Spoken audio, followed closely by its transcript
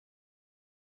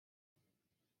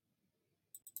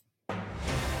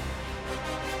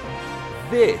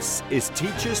This is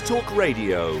Teachers Talk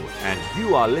Radio, and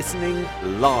you are listening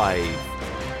live.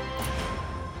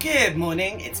 Good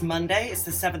morning, it's Monday, it's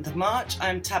the 7th of March.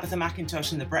 I'm Tabitha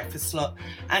McIntosh in the breakfast slot,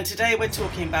 and today we're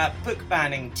talking about book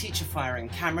banning, teacher firing,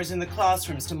 cameras in the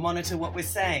classrooms to monitor what we're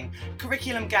saying,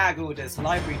 curriculum gag orders,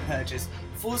 library purges,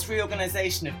 forced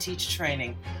reorganisation of teacher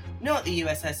training, not the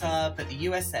USSR, but the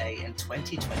USA in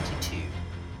 2022.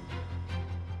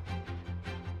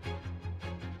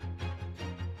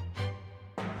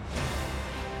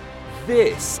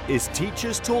 This is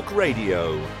Teachers Talk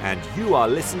Radio, and you are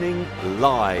listening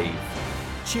live.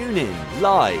 Tune in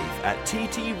live at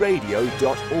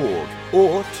ttradio.org,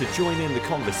 or to join in the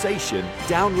conversation,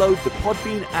 download the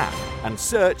Podbean app and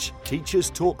search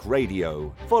Teachers Talk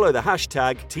Radio. Follow the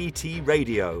hashtag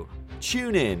TTRadio.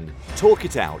 Tune in, talk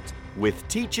it out with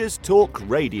Teachers Talk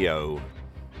Radio.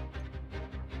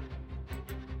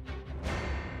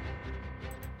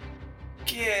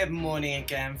 Good morning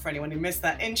again. For anyone who missed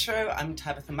that intro, I'm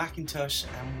Tabitha McIntosh,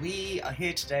 and we are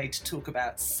here today to talk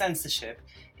about censorship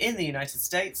in the United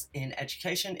States, in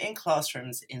education, in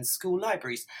classrooms, in school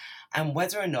libraries, and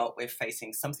whether or not we're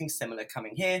facing something similar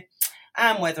coming here,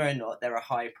 and whether or not there are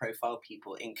high-profile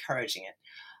people encouraging it.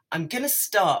 I'm going to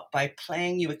start by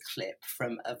playing you a clip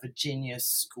from a Virginia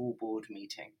school board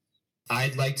meeting.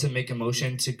 I'd like to make a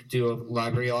motion to do a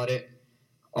library audit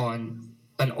on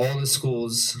all the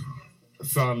schools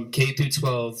from K through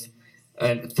 12,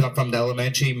 and from the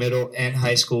elementary, middle, and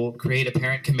high school. Create a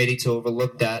parent committee to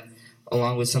overlook that,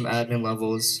 along with some admin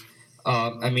levels.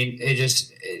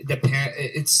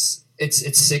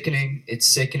 It's sickening. It's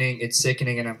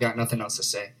sickening, and I've got nothing else to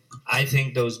say. I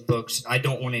think those books, I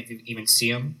don't want to even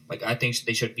see them. I think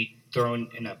they should be thrown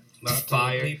in a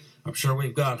fire. I'm sure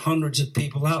we've got hundreds of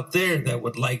people out there that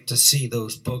would like to see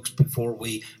those books before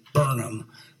we burn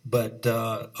them. But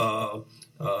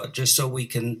just so we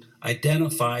can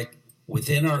identify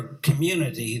within our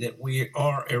community that we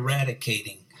are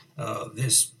eradicating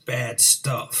this bad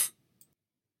stuff.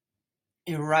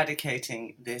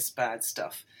 Eradicating this bad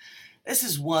stuff. This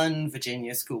is one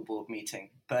Virginia school board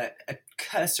meeting, but a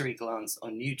cursory glance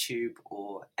on YouTube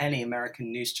or any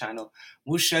American news channel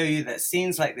will show you that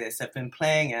scenes like this have been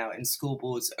playing out in school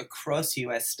boards across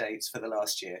US states for the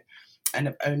last year, and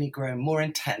have only grown more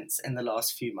intense in the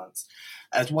last few months.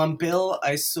 As one bill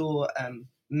I saw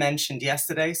mentioned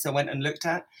yesterday, so I went and looked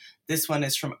at, this one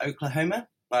is from Oklahoma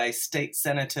by State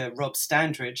Senator Rob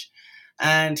Standridge,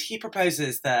 and he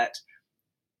proposes that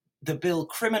the bill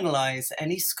criminalize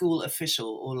any school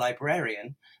official or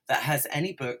librarian that has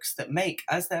any books that make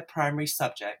as their primary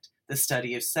subject the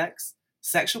study of sex,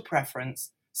 sexual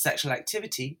preference, sexual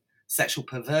activity, sexual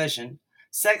perversion,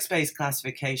 sex-based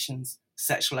classifications,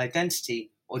 sexual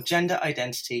identity or gender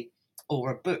identity,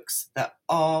 or books that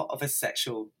are of a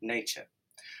sexual nature.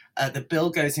 The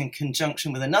bill goes in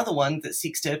conjunction with another one that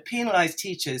seeks to penalize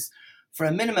teachers for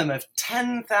a minimum of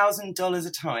 $10,000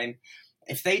 a time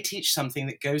if they teach something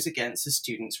that goes against a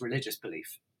student's religious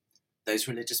belief. Those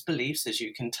religious beliefs, as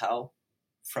you can tell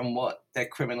from what they're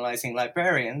criminalizing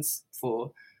librarians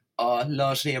for, are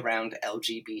largely around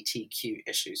LGBTQ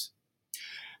issues.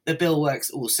 The bill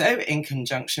works also in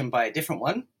conjunction by a different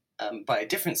one, by a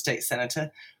different state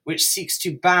senator, which seeks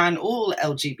to ban all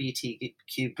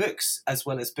LGBTQ books, as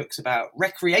well as books about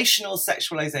recreational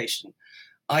sexualization,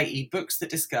 i.e. books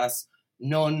that discuss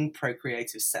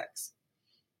non-procreative sex.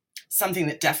 Something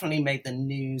that definitely made the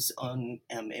news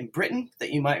in Britain,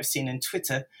 that you might have seen in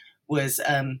Twitter, was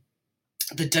the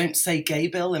Don't Say Gay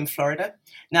bill in Florida.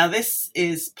 Now, this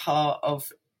is part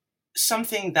of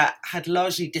something that had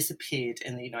largely disappeared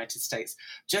in the United States,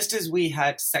 just as we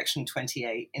had Section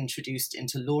 28 introduced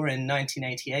into law in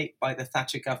 1988 by the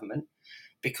Thatcher government,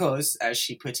 because, as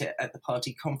she put it at the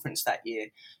party conference that year,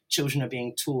 children are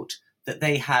being taught that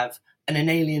they have an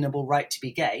inalienable right to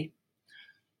be gay,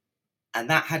 and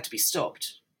that had to be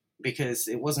stopped because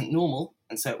it wasn't normal,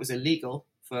 and so it was illegal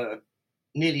for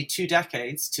nearly 2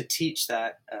 decades to teach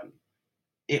that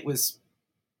it was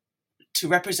to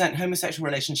represent homosexual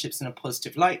relationships in a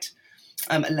positive light.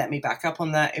 And let me back up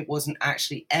on that. It wasn't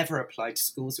actually ever applied to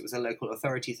schools. It was a local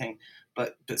authority thing,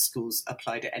 but schools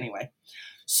applied it anyway.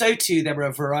 So too, there were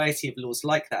a variety of laws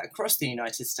like that across the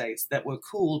United States that were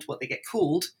called, what they get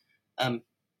called,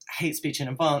 hate speech in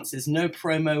advance, is no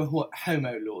promo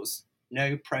homo laws.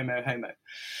 No promo homo.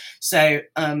 So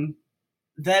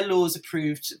their laws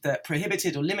approved that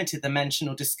prohibited or limited the mention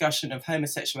or discussion of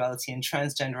homosexuality and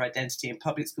transgender identity in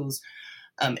public schools,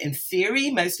 in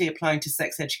theory, mostly applying to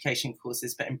sex education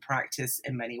courses, but in practice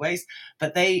in many ways.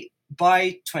 But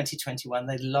by 2021,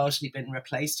 they'd largely been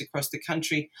replaced across the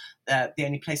country. The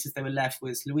only places they were left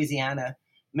was Louisiana,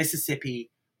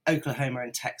 Mississippi, Oklahoma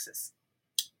and Texas.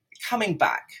 Coming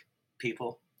back,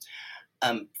 people,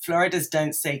 Florida's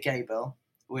Don't Say Gay bill,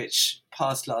 which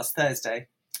passed last Thursday,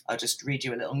 I'll just read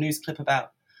you a little news clip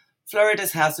about.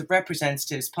 Florida's House of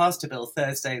Representatives passed a bill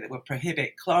Thursday that would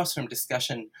prohibit classroom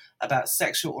discussion about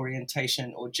sexual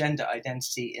orientation or gender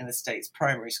identity in the state's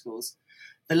primary schools.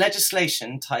 The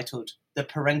legislation, titled the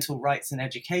Parental Rights in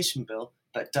Education Bill,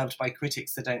 but dubbed by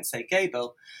critics the Don't Say Gay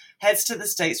bill, heads to the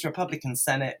state's Republican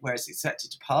Senate, where it's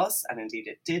expected to pass, and indeed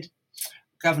it did.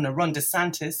 Governor Ron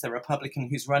DeSantis, a Republican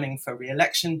who's running for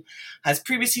re-election, has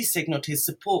previously signaled his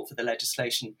support for the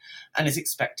legislation and is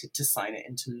expected to sign it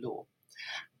into law.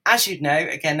 As you'd know,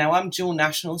 again, now I'm dual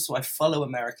national, so I follow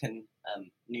American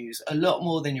news a lot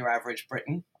more than your average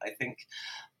Briton, I think.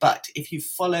 But if you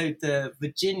followed the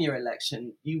Virginia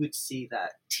election, you would see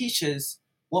that teachers,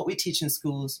 what we teach in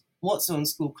schools, what's on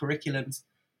school curriculums,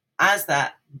 as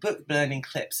that book learning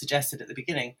clip suggested at the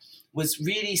beginning, was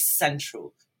really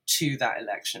central to that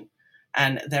election.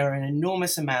 And there are an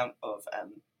enormous amount of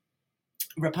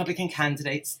Republican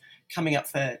candidates coming up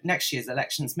for next year's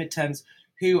elections, midterms,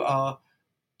 who are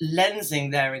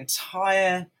lensing their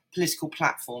entire political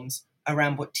platforms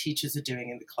around what teachers are doing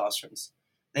in the classrooms.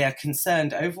 They are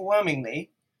concerned overwhelmingly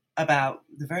about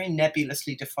the very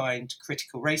nebulously defined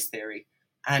critical race theory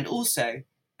and also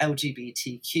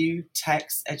LGBTQ,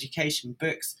 texts, education,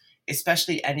 books,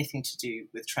 especially anything to do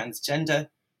with transgender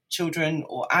children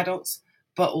or adults,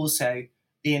 but also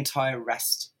the entire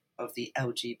rest of the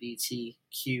LGBTQIA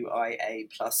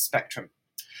plus spectrum.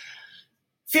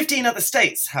 15 other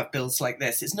states have bills like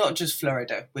this. It's not just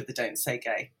Florida with the Don't Say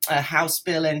Gay. A House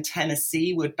bill in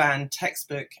Tennessee would ban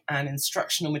textbook and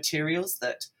instructional materials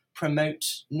that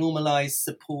promote, normalize,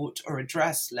 support, or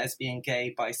address lesbian,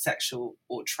 gay, bisexual,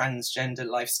 or transgender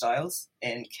lifestyles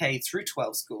in K through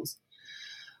 12 schools.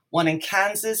 One in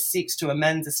Kansas seeks to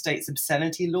amend the state's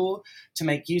obscenity law to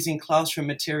make using classroom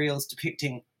materials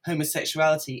depicting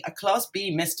homosexuality a Class B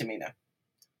misdemeanor.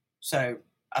 So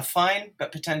a fine,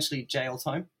 but potentially jail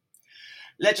time.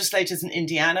 Legislators in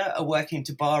Indiana are working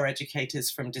to bar educators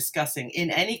from discussing,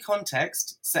 in any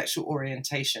context, sexual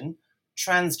orientation,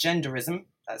 transgenderism,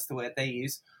 that's the word they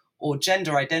use, or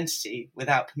gender identity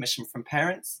without permission from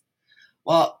parents.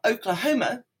 While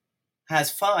Oklahoma has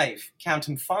 5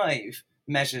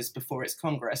 measures before its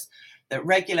Congress that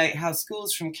regulate how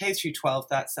schools from K through 12,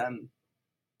 that's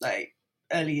like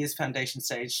early years foundation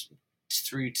stage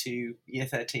through to year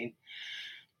 13,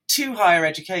 to higher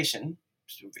education,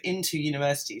 into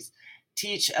universities,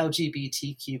 teach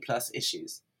LGBTQ plus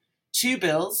issues. 2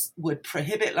 bills would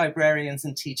prohibit librarians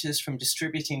and teachers from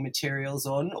distributing materials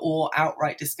on or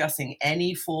outright discussing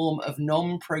any form of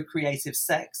non-procreative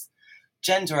sex,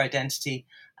 gender identity,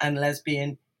 and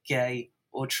lesbian, gay,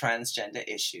 or transgender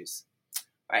issues.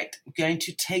 Right, I'm going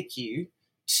to take you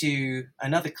to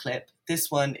another clip. This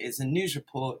one is a news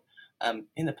report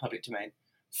in the public domain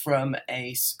from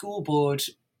a school board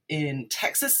in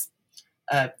Texas,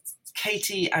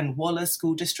 Katy and Waller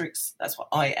school districts. That's what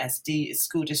ISD is,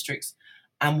 school districts,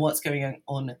 and what's going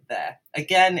on there.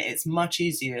 Again, it's much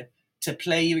easier to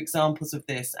play you examples of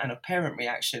this and of parent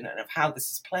reaction and of how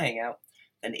this is playing out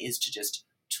than it is to just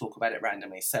talk about it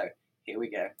randomly. So here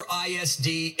we go.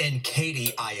 ISD and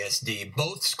Katy ISD,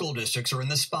 both school districts are in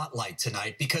the spotlight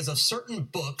tonight because of certain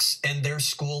books in their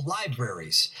school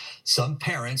libraries. Some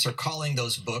parents are calling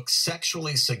those books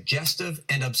sexually suggestive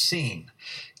and obscene.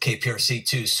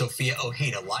 KPRC2's Sophia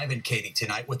Ojeda live in Katy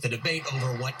tonight with the debate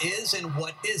over what is and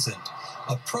what isn't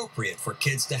appropriate for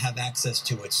kids to have access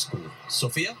to at school.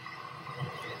 Sophia?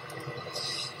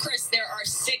 Chris, there are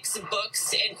 6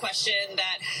 books in question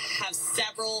that have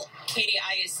several Katy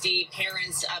ISD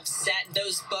parents upset.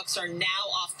 Those books are now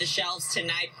off the shelves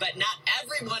tonight, but not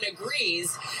everyone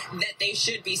agrees that they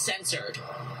should be censored.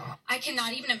 I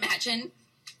cannot even imagine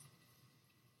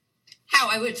how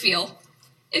I would feel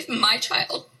if my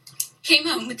child came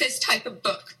home with this type of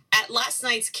book. At last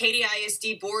night's Katy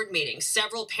ISD board meeting,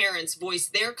 several parents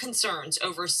voiced their concerns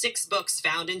over 6 books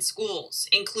found in schools,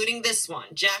 including this one,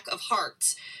 Jack of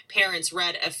Hearts. Parents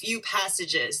read a few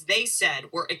passages they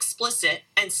said were explicit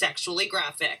and sexually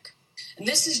graphic.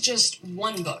 This is just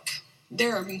one book.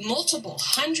 There are multiple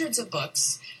hundreds of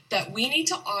books that we need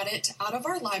to audit out of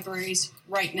our libraries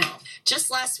right now. Just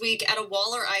last week at a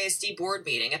Waller ISD board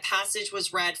meeting, a passage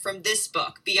was read from this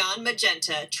book, Beyond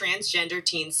Magenta, Transgender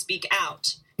Teens Speak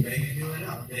Out.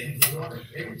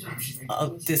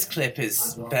 This clip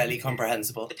is barely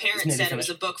comprehensible. The parent said it was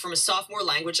a book from a sophomore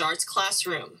language arts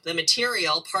classroom. The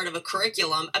material, part of a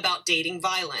curriculum about dating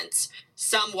violence.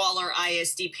 Some Waller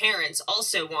ISD parents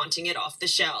also wanting it off the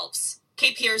shelves.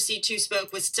 KPRC2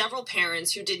 spoke with several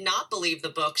parents who did not believe the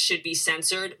book should be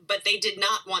censored, but they did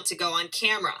not want to go on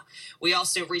camera. We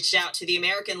also reached out to the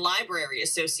American Library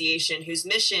Association, whose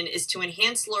mission is to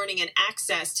enhance learning and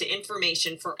access to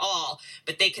information for all,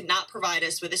 but they could not provide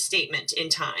us with a statement in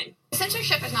time.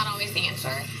 Censorship is not always the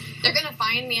answer. They're going to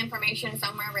find the information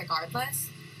somewhere regardless,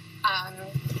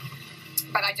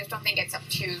 but I just don't think it's up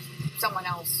to someone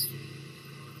else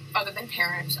other than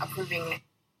parents approving it.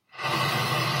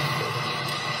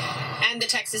 And the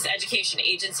Texas Education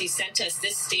Agency sent us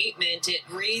this statement. It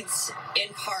reads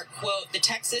in part, quote, "The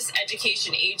Texas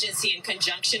Education Agency, in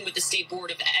conjunction with the State Board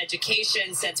of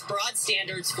Education, sets broad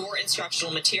standards for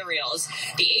instructional materials.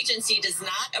 The agency does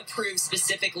not approve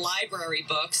specific library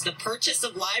books. The purchase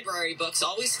of library books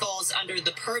always falls under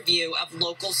the purview of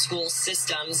local school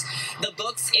systems. The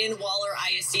books in Waller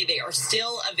ISD, they are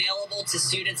still available to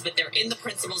students, but they're in the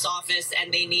principal's office,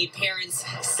 and they need parents'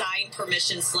 signed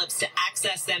permission slips to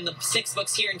access them. The 6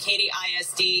 books here in Katy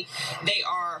ISD, they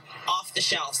are off the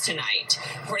shelves tonight."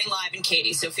 Reporting live in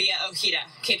Katy, Sophia Ojeda,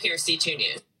 KPRC2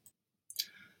 News.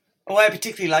 What I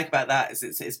particularly like about that is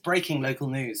it's breaking local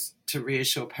news to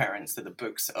reassure parents that the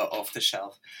books are off the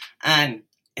shelf. And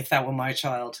if that were my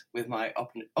child with my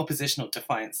oppositional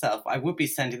defiant self, I would be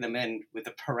sending them in with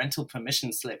a parental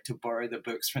permission slip to borrow the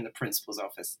books from the principal's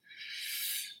office.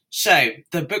 So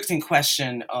the books in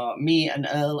question are Me and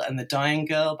Earl and the Dying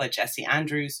Girl by Jessie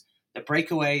Andrews, The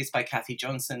Breakaways by Kathy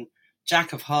Johnson,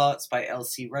 Jack of Hearts by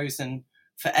Elsie Rosen,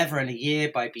 Forever and a Year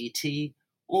by B.T.,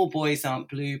 All Boys Aren't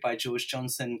Blue by George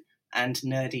Johnson, and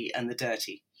Nerdy and the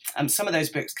Dirty. Some of those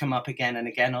books come up again and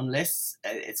again on lists.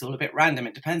 It's all a bit random.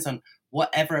 It depends on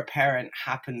whatever a parent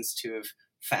happens to have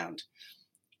found.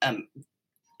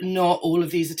 Not all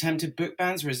of these attempted book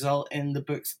bans result in the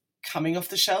books coming off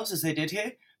the shelves as they did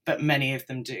here, but many of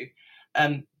them do.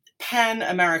 PEN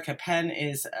America. PEN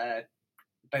is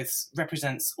both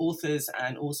represents authors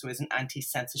and also is an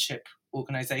anti-censorship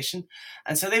organization.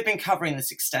 And so they've been covering this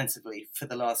extensively for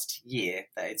the last year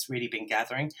that it's really been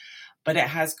gathering. But it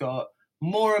has got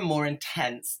more and more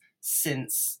intense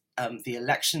since the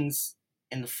elections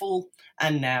in the fall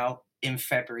and now in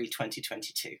February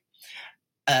 2022.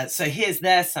 So here's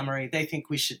their summary. They think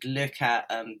we should look at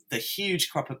the huge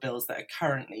crop of bills that are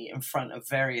currently in front of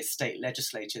various state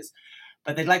legislatures.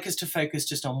 But they'd like us to focus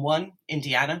just on one,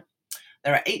 Indiana.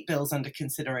 There are 8 bills under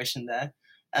consideration there.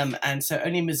 And so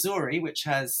only Missouri, which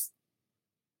has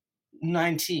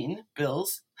 19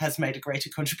 bills, has made a greater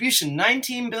contribution.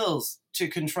 19 bills to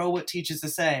control what teachers are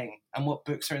saying and what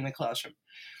books are in the classroom.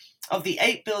 Of the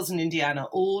 8 bills in Indiana,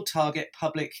 all target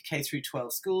public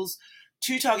K-12 schools.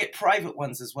 2 target private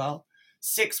ones as well.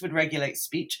 6 would regulate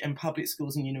speech in public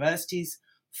schools and universities.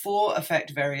 4 affect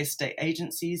various state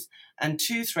agencies. And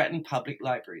 2 threaten public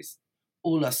libraries.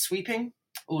 All are sweeping.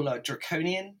 All are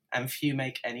draconian, and few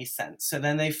make any sense. So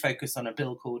then they focus on a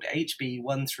bill called HB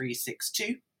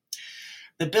 1362.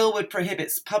 The bill would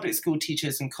prohibit public school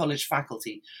teachers and college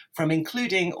faculty from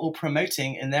including or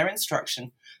promoting in their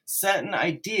instruction certain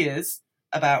ideas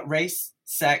about race,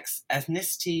 sex,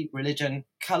 ethnicity, religion,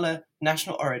 color,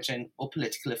 national origin, or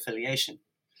political affiliation.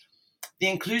 The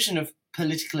inclusion of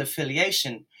political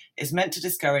affiliation is meant to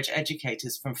discourage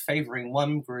educators from favoring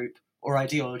one group or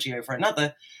ideology over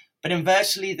another, but in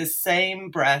virtually the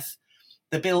same breath,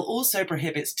 the bill also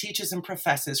prohibits teachers and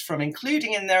professors from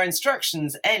including in their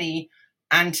instructions any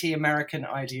anti-American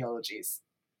ideologies.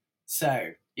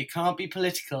 So you can't be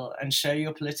political and show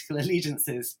your political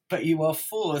allegiances, but you are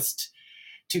forced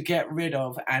to get rid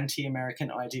of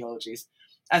anti-American ideologies.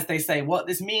 As they say, what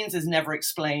this means is never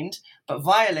explained, but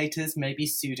violators may be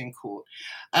sued in court.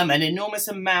 An enormous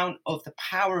amount of the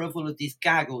power of all of these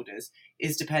gag orders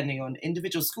is depending on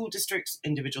individual school districts,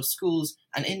 individual schools,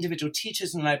 and individual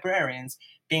teachers and librarians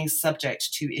being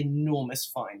subject to enormous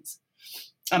fines.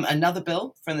 Another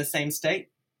bill from the same state,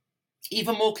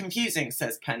 even more confusing,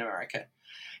 says PEN America.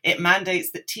 It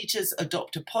mandates that teachers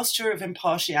adopt a posture of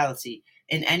impartiality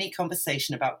in any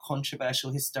conversation about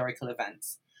controversial historical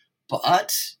events.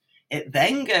 But it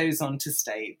then goes on to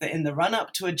state that in the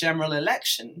run-up to a general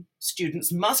election,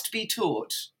 students must be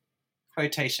taught,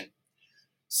 quotation,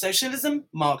 socialism,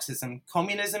 Marxism,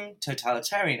 communism,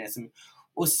 totalitarianism,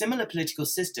 or similar political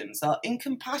systems are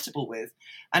incompatible with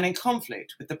and in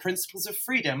conflict with the principles of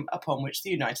freedom upon which the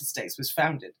United States was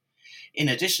founded. In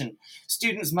addition,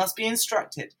 students must be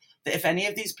instructed that if any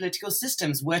of these political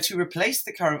systems were to replace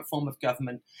the current form of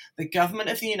government, the government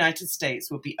of the United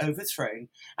States would be overthrown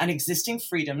and existing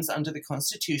freedoms under the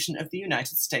Constitution of the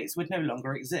United States would no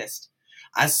longer exist.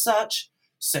 As such,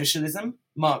 socialism,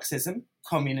 Marxism,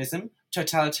 communism,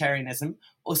 totalitarianism,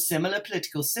 or similar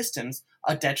political systems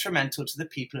are detrimental to the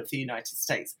people of the United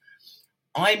States.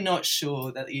 I'm not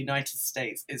sure that the United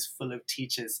States is full of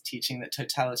teachers teaching that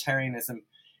totalitarianism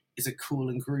is a cool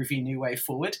and groovy new way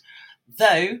forward,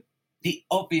 though the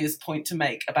obvious point to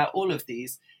make about all of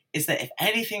these is that if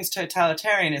anything's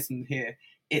totalitarianism here,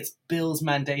 it's bills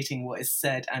mandating what is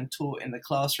said and taught in the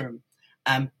classroom,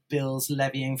 and bills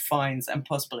levying fines and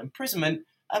possible imprisonment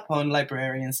upon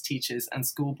librarians, teachers, and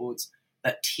school boards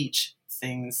that teach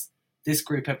things this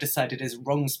group have decided is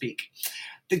wrong speak.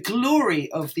 The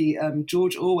glory of the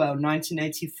George Orwell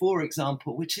 1984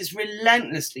 example, which is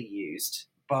relentlessly used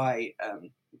by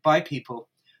people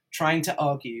trying to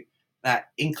argue that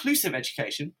inclusive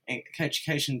education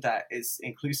that is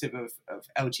inclusive of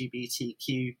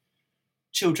LGBTQ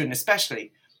children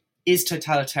especially, is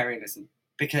totalitarianism,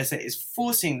 because it is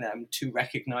forcing them to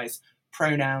recognize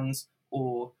pronouns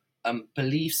or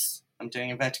beliefs, I'm doing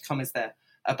inverted commas there,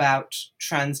 about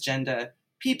transgender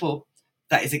people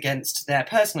that is against their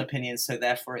personal opinions. So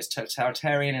therefore it's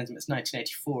totalitarianism, it's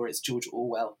 1984, it's George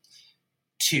Orwell,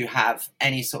 to have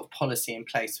any sort of policy in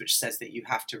place which says that you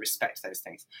have to respect those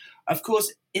things. Of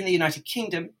course, in the United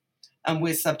Kingdom,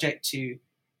 we're subject to,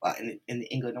 well, in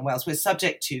England and Wales, we're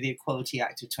subject to the Equality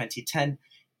Act of 2010,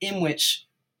 in which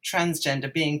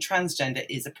being transgender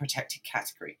is a protected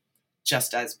category,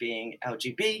 just as being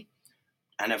LGB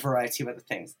and a variety of other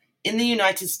things. In the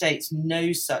United States,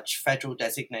 no such federal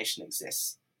designation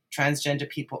exists. Transgender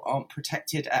people aren't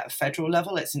protected at a federal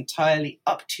level. It's entirely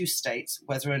up to states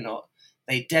whether or not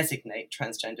they designate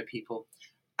transgender people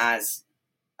as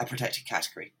a protected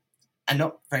category. And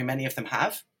not very many of them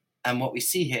have. And what we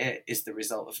see here is the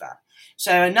result of that.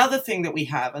 So another thing that we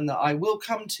have, and that I will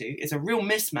come to, is a real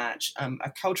mismatch,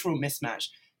 a cultural mismatch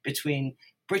between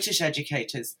British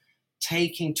educators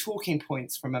taking talking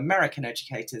points from American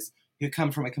educators who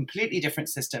come from a completely different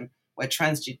system where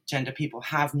transgender people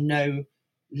have no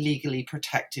legally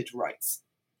protected rights.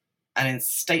 And in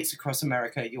states across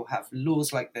America, you'll have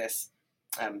laws like this,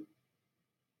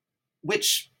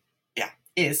 which,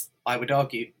 is, I would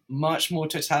argue, much more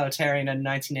totalitarian and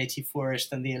 1984-ish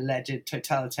than the alleged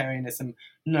totalitarianism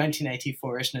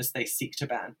 1984-ishness they seek to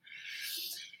ban.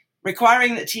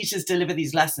 Requiring that teachers deliver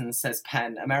these lessons, says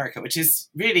PEN America, which is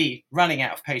really running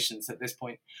out of patience at this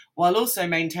point, while also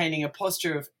maintaining a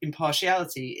posture of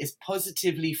impartiality, is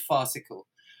positively farcical.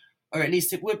 Or at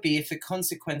least it would be if the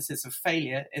consequences of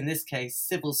failure, in this case,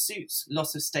 civil suits,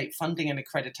 loss of state funding and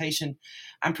accreditation,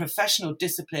 and professional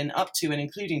discipline up to and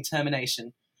including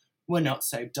termination, were not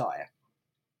so dire.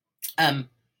 I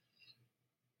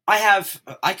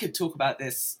could talk about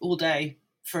this all day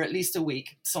for at least a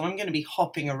week, so I'm going to be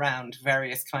hopping around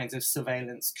various kinds of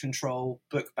surveillance, control,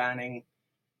 book banning,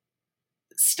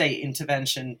 state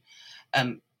intervention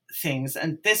things.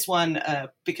 And this one,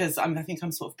 because I think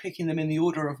I'm sort of picking them in the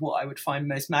order of what I would find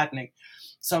most maddening.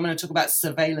 So I'm going to talk about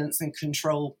surveillance and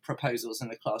control proposals in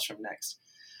the classroom next.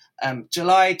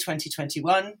 July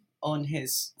 2021, on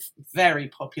his very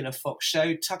popular Fox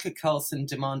show, Tucker Carlson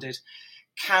demanded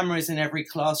cameras in every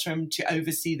classroom to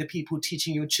oversee the people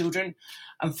teaching your children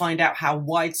and find out how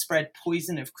widespread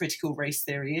poison of critical race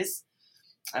theory is.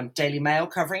 Daily Mail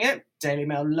covering it. Daily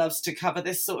Mail loves to cover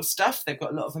this sort of stuff. They've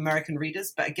got a lot of American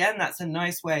readers. But again, that's a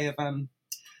nice way of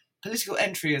political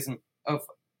entryism of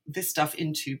this stuff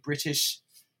into British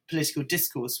political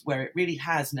discourse where it really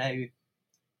has no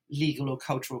legal or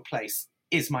cultural place,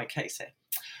 is my case here.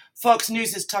 Fox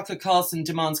News' Tucker Carlson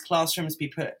demands cameras be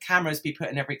put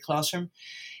in every classroom.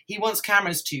 He wants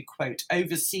cameras to, quote,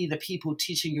 oversee the people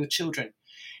teaching your children.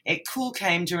 It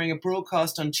came during a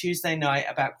broadcast on Tuesday night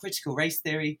about critical race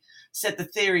theory, said the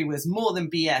theory was more than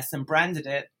BS and branded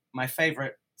it, my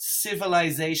favourite,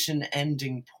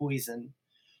 civilization-ending poison.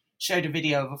 Showed a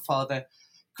video of a father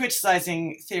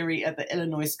criticising theory at the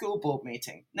Illinois school board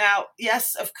meeting. Now,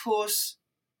 yes, of course,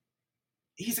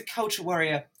 he's a culture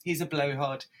warrior. He's a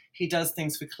blowhard. He does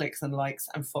things for clicks and likes,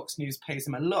 and Fox News pays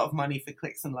him a lot of money for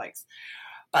clicks and likes.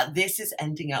 But this is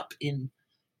ending up in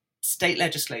state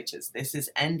legislatures. This is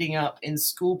ending up in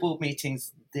school board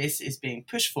meetings. This is being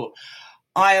pushed for.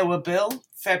 Iowa bill,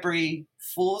 February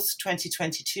 4th,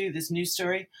 2022, this news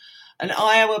story. An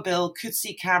Iowa bill could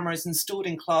see cameras installed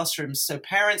in classrooms so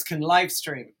parents can live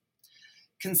stream.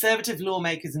 Conservative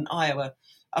lawmakers in Iowa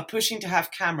are pushing to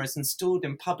have cameras installed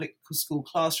in public school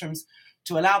classrooms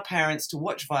to allow parents to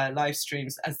watch via live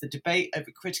streams as the debate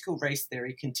over critical race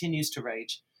theory continues to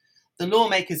rage. The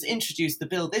lawmakers introduced the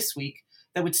bill this week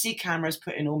that would see cameras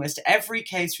put in almost every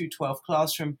K-12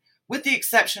 classroom, with the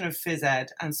exception of phys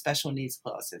ed and special needs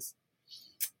classes.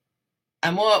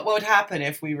 And what would happen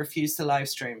if we refused to live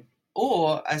stream?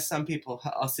 Or, as some people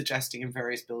are suggesting in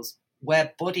various bills,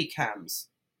 wear body cams,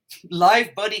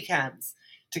 live body cams,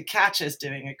 to catch us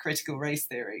doing a critical race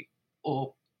theory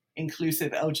or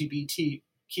inclusive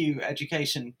LGBTQ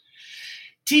education.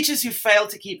 Teachers who fail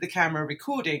to keep the camera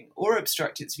recording or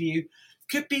obstruct its view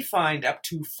could be fined up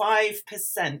to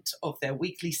 5% of their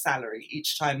weekly salary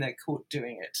each time they're caught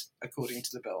doing it, according to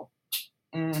the bill.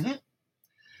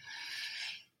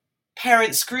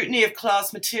 Parent scrutiny of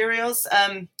class materials.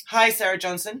 Hi, Sarah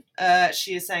Johnson.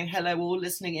 She is saying, hello all,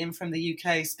 listening in from the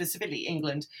UK, specifically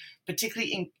England,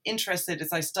 particularly interested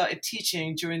as I started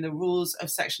teaching during the rules of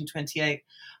Section 28,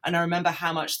 and I remember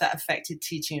how much that affected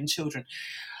teaching and children.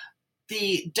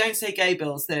 The Don't Say Gay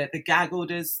bills, the gag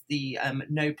orders, the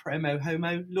no promo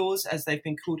homo laws, as they've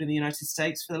been called in the United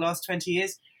States for the last 20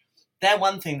 years, they're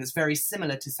one thing that's very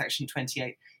similar to Section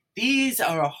 28. These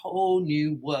are a whole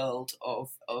new world of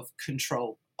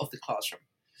control of the classroom.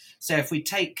 So if we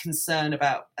take concern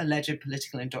about alleged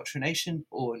political indoctrination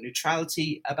or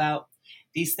neutrality about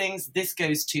these things, this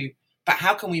goes to, but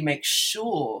how can we make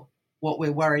sure what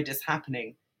we're worried is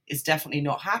happening is definitely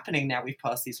not happening now we've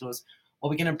passed these laws? Well,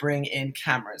 we're going to bring in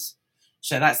cameras.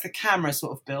 So that's the camera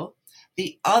sort of bill.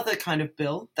 The other kind of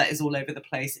bill that is all over the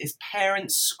place is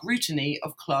parent scrutiny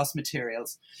of class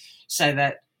materials, so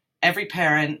that every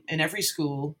parent in every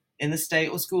school in the state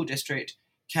or school district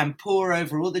can pore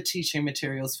over all the teaching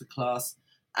materials for class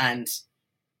and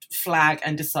flag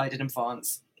and decide in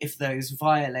advance if those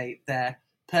violate their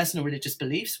personal religious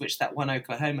beliefs, which that one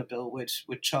Oklahoma bill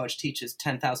would charge teachers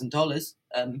 $10,000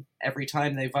 every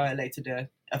time they violated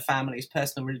a family's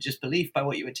personal religious belief by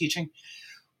what you were teaching,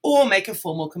 or make a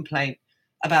formal complaint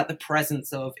about the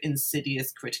presence of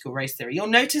insidious critical race theory. You'll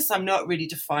notice I'm not really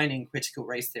defining critical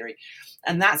race theory,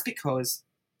 and that's because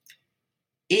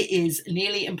it is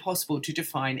nearly impossible to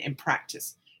define in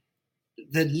practice.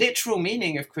 The literal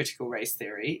meaning of critical race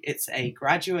theory, it's a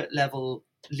graduate level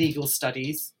legal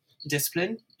studies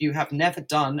discipline. You have never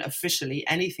done officially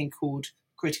anything called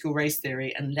critical race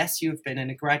theory unless you have been in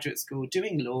a graduate school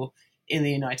doing law in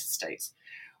the United States.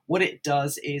 What it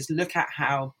does is look at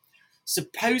how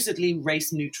supposedly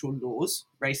race-neutral laws,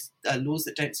 laws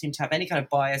that don't seem to have any kind of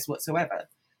bias whatsoever,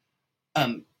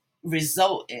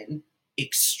 result in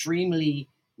extremely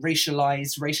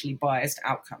racialized, racially biased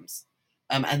outcomes.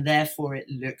 And therefore it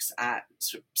looks at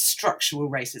sort of structural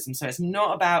racism. So it's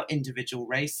not about individual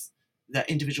race, the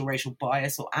individual racial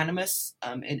bias or animus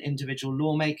in individual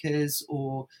lawmakers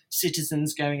or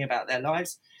citizens going about their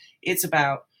lives. It's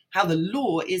about how the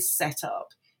law is set up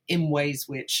in ways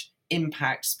which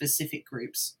impact specific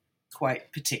groups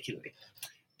quite particularly.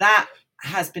 That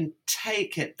has been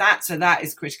taken, so that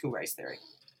is critical race theory.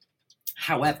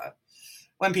 However,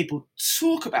 when people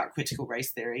talk about critical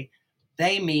race theory,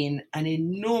 they mean an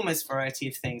enormous variety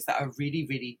of things that are really,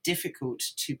 really difficult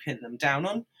to pin them down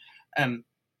on.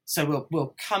 So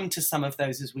we'll come to some of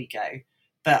those as we go,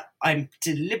 but I'm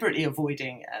deliberately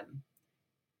avoiding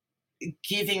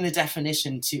giving the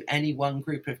definition to any one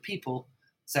group of people.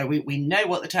 So we know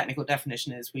what the technical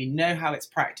definition is. We know how it's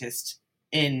practiced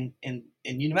in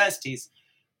universities,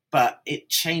 but it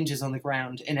changes on the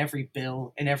ground in every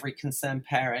bill, in every concerned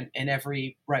parent, in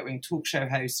every right-wing talk show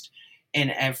host,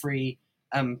 in every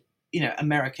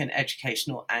American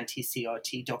educational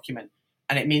anti-CRT document.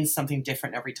 And it means something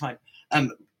different every time.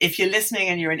 If you're listening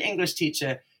and you're an English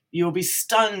teacher, you'll be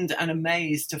stunned and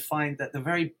amazed to find that the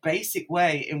very basic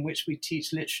way in which we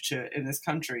teach literature in this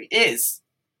country is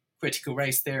critical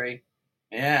race theory.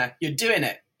 Yeah, you're doing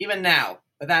it, even now,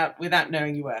 without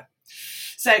knowing you were.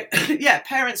 So, yeah,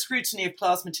 parent scrutiny of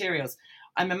class materials.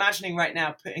 I'm imagining right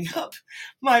now putting up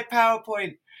my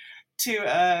PowerPoint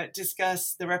to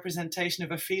discuss the representation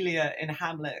of Ophelia in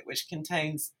Hamlet, which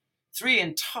contains 3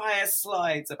 entire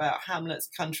slides about Hamlet's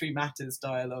country matters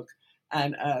dialogue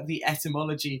and the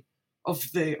etymology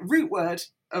of the root word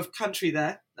of country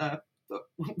there,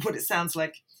 what it sounds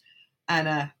like.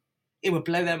 And it would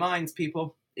blow their minds,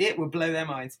 people. It would blow their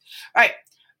minds. All right.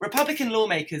 Republican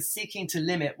lawmakers seeking to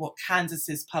limit what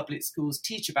Kansas's public schools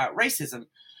teach about racism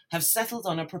have settled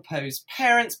on a proposed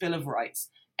Parents' Bill of Rights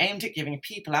aimed at giving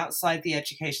people outside the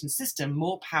education system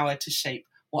more power to shape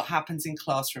what happens in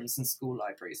classrooms and school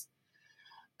libraries.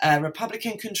 A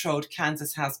Republican-controlled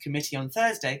Kansas House committee on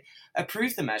Thursday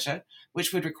approved the measure,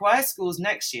 which would require schools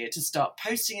next year to start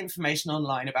posting information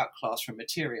online about classroom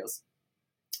materials.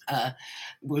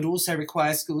 Would also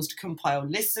require schools to compile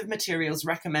lists of materials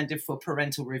recommended for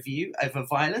parental review over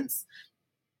violence,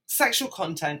 sexual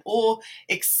content, or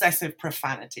excessive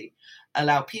profanity,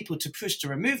 allow people to push to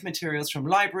remove materials from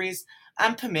libraries,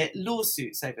 and permit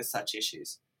lawsuits over such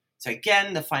issues. So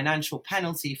again, the financial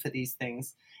penalty for these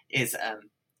things is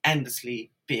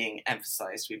endlessly being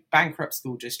emphasized. We bankrupt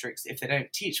school districts if they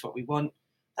don't teach what we want.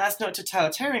 That's not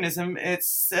totalitarianism,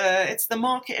 it's the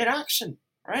market in action,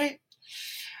 right?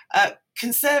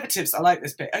 Conservatives, I like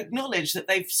this bit, acknowledge that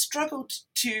they've struggled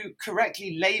to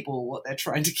correctly label what they're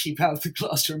trying to keep out of the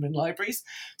classroom in libraries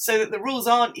so that the rules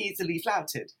aren't easily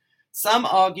flouted. Some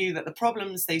argue that the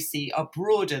problems they see are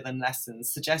broader than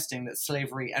lessons, suggesting that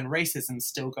slavery and racism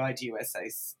still guide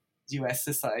US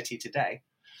society today.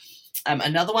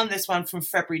 Another one, this one from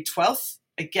February 12th.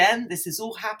 Again, this is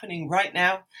all happening right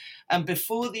now.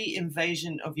 Before the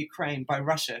invasion of Ukraine by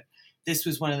Russia, this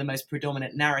was one of the most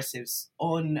predominant narratives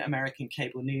on American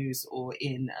cable news or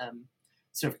in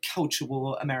sort of culture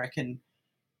war American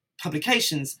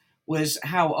publications, was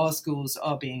how our schools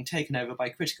are being taken over by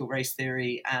critical race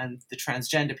theory and the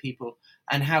transgender people,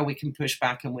 and how we can push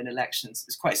back and win elections.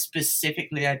 It's quite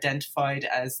specifically identified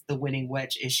as the winning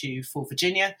wedge issue for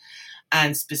Virginia,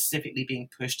 and specifically being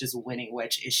pushed as a winning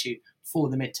wedge issue for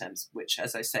the midterms, which,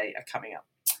 as I say, are coming up.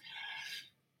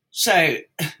 So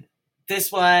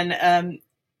this one,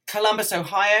 Columbus,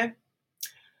 Ohio.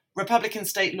 Republican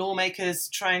state lawmakers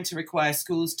trying to require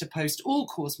schools to post all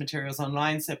course materials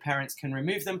online so parents can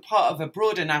remove them, part of a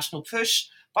broader national push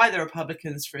by the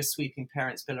Republicans for a sweeping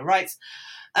Parents' Bill of Rights.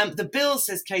 The bill,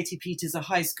 says Katie Peters, a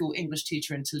high school English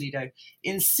teacher in Toledo,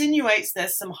 insinuates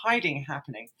there's some hiding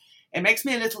happening. It makes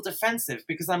me a little defensive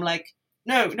because I'm like,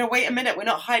 no, wait a minute, we're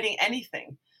not hiding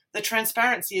anything. The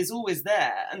transparency is always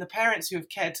there, and the parents who have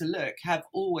cared to look have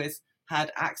always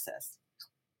had access.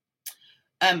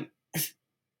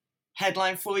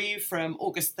 Headline for you from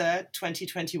August 3rd,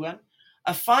 2021.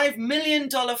 A $5 million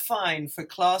fine for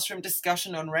classroom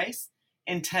discussion on race.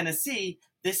 In Tennessee,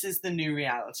 this is the new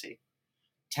reality.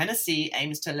 Tennessee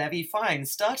aims to levy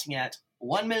fines starting at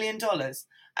 $1 million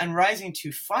and rising to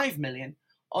 $5 million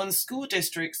on school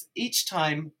districts each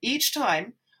time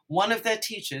one of their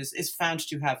teachers is found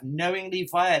to have knowingly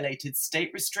violated state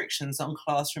restrictions on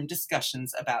classroom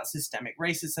discussions about systemic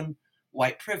racism,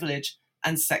 white privilege,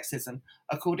 and sexism,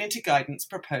 according to guidance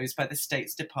proposed by the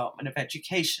state's Department of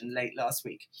Education late last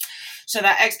week. So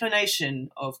that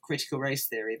explanation of critical race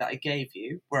theory that I gave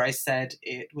you, where I said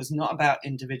it was not about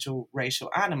individual racial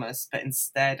animus, but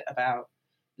instead about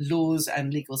laws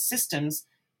and legal systems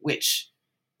which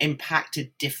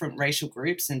impacted different racial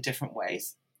groups in different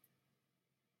ways,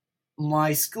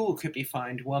 my school could be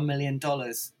fined $1 million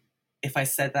if I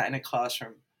said that in a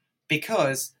classroom,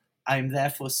 because I'm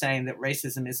therefore saying that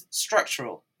racism is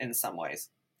structural in some ways.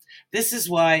 This is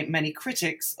why many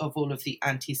critics of all of the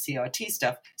anti-CRT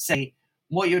stuff say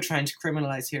what you're trying to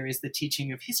criminalize here is the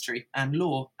teaching of history and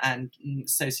law and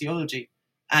sociology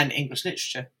and English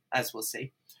literature, as we'll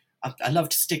see. I love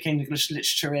to stick English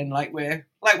literature in like we're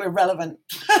relevant.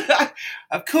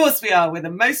 Of course we are. We're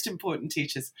the most important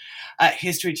teachers,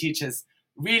 history teachers,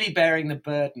 really bearing the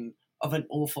burden of an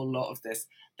awful lot of this.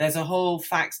 There's a whole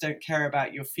facts don't care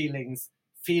about your feelings.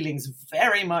 Feelings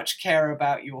very much care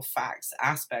about your facts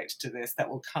aspect to this that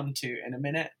we'll come to in a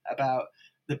minute, about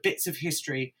the bits of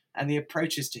history and the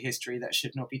approaches to history that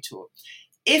should not be taught.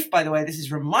 If, by the way, this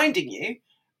is reminding you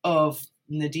of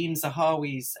Nadeem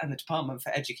Zahawi's and the Department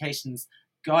for Education's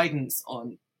guidance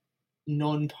on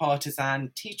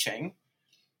non-partisan teaching,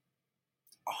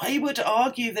 I would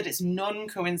argue that it's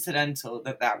non-coincidental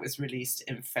that that was released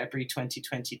in February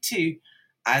 2022,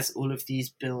 as all of these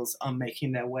bills are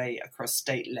making their way across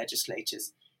state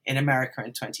legislatures in America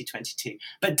in 2022.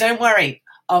 But don't worry,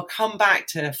 I'll come back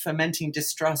to fomenting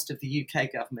distrust of the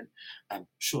UK government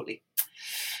shortly.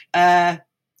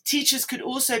 Teachers could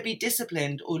also be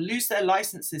disciplined or lose their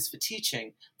licenses for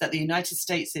teaching that the United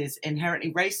States is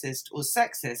inherently racist or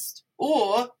sexist,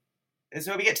 or, this is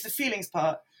where we get to the feelings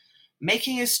part,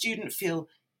 making a student feel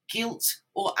guilt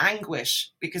or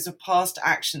anguish because of past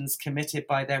actions committed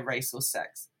by their race or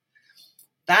sex.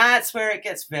 That's where it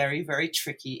gets very, very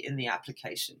tricky in the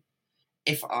application.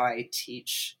 If I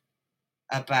teach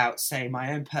about, say,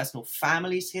 my own personal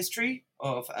family's history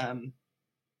of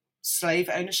slave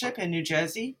ownership in New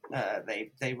Jersey,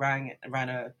 they ran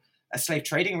a slave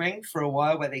trading ring for a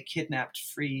while where they kidnapped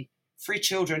free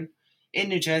children in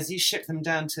New Jersey, shipped them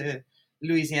down to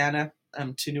Louisiana,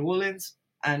 to New Orleans,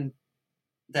 and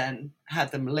then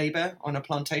had them labor on a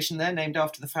plantation there named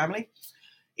after the family.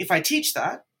 If I teach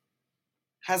that,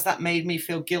 has that made me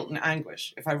feel guilt and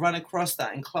anguish? If I run across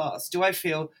that in class, do I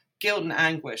feel guilt and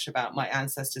anguish about my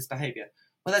ancestors' behavior?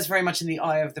 Well, that's very much in the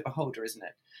eye of the beholder, isn't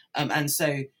it? And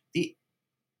so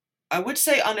I would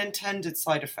say unintended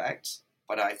side effect,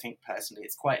 but I think personally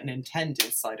it's quite an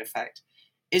intended side effect,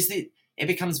 is that it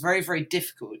becomes very, very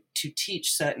difficult to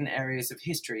teach certain areas of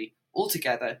history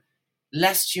altogether,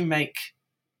 lest you make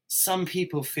some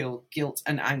people feel guilt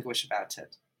and anguish about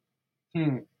it.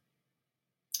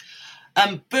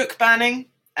 Book banning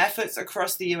efforts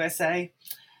across the USA.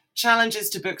 Challenges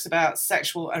to books about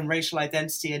sexual and racial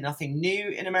identity are nothing new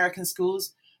in American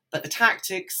schools, but the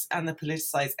tactics and the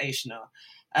politicization are.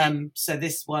 So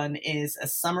this one is a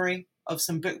summary of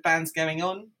some book bans going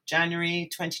on. January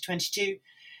 2022.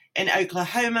 In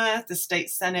Oklahoma, the state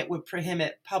Senate would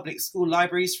prohibit public school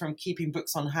libraries from keeping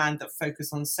books on hand that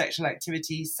focus on sexual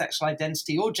activity, sexual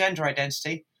identity, or gender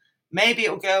identity. Maybe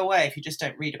it will go away if you just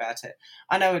don't read about it.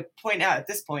 And I would point out at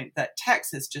this point that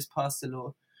Texas just passed a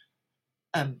law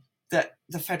that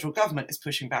the federal government is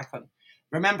pushing back on.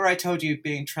 Remember, I told you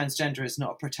being transgender is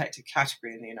not a protected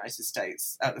category in the United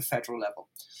States at the federal level.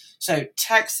 So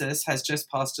Texas has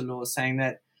just passed a law saying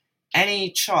that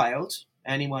any child,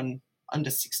 anyone under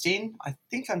 16, I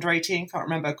think under 18, can't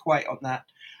remember quite on that,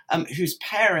 whose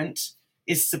parent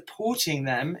is supporting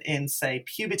them in, say,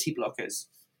 puberty blockers,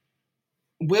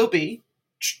 will be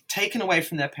taken away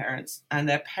from their parents, and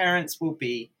their parents will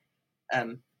be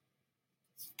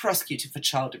prosecuted for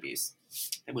child abuse.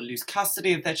 They will lose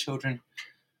custody of their children,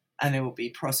 and they will be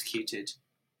prosecuted,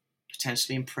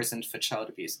 potentially imprisoned for child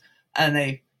abuse. And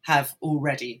they have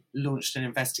already launched an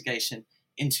investigation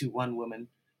into one woman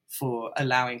for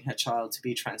allowing her child to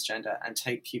be transgender and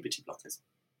take puberty blockers.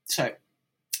 So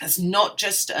it's not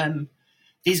just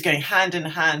these going hand in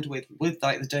hand with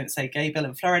like the Don't Say Gay bill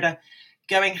in Florida,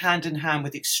 going hand in hand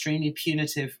with extremely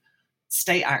punitive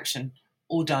state action,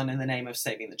 all done in the name of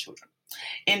saving the children.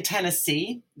 In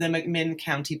Tennessee, the McMinn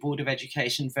County Board of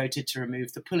Education voted to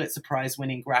remove the Pulitzer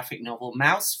Prize-winning graphic novel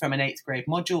Mouse from an 8th grade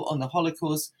module on the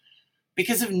Holocaust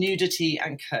because of nudity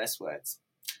and curse words.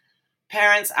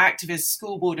 Parents, activists,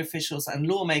 school board officials, and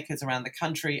lawmakers around the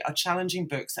country are challenging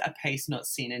books at a pace not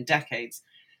seen in decades.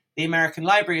 The American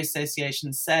Library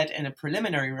Association said in a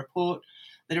preliminary report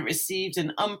that it received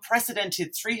an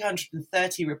unprecedented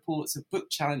 330 reports of book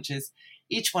challenges,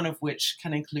 each one of which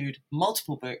can include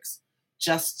multiple books,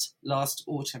 just last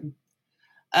autumn.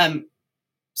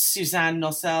 Suzanne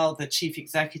Nossel, the chief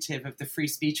executive of the free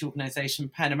speech organization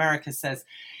PEN America, says,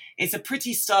 "It's a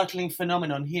pretty startling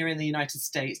phenomenon here in the United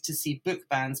States to see book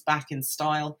bans back in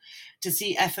style, to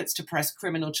see efforts to press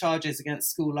criminal charges against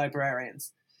school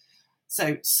librarians.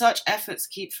 So such efforts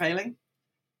keep failing,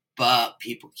 but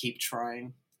people keep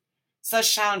trying.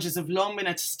 Such challenges have long been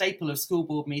a staple of school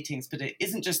board meetings, but it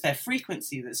isn't just their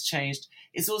frequency that's changed,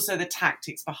 it's also the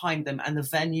tactics behind them and the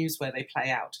venues where they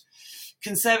play out.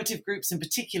 Conservative groups in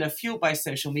particular, fueled by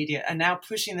social media, are now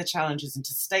pushing the challenges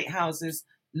into state houses,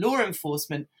 law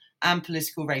enforcement, and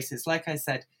political races. Like I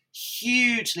said,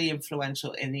 hugely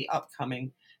influential in the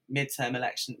upcoming midterm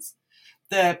elections.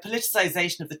 The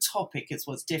politicization of the topic is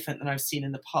what's different than I've seen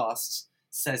in the past,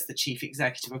 says the chief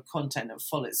executive of content at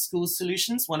Follett School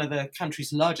Solutions, one of the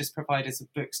country's largest providers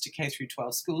of books to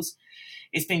K-12 schools.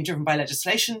 It's being driven by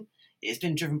legislation. It's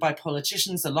been driven by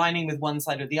politicians aligning with one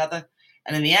side or the other.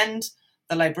 And in the end,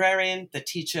 the librarian, the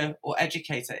teacher, or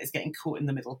educator is getting caught in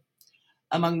the middle.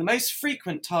 Among the most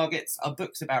frequent targets are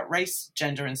books about race,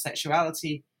 gender, and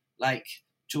sexuality, like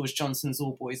George Johnson's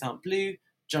All Boys Aren't Blue,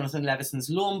 Jonathan Levison's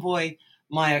Lawn Boy,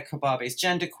 Maya Kobabe's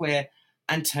Genderqueer,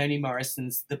 and Toni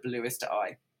Morrison's The Bluest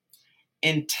Eye.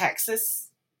 In Texas,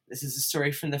 this is a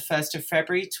story from the 1st of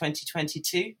February,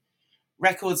 2022.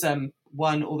 Records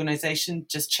One organization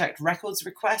just checked records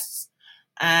requests,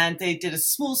 and they did a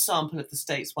small sample of the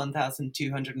state's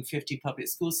 1,250 public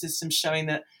school systems, showing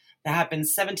that there have been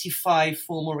 75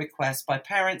 formal requests by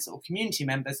parents or community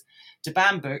members to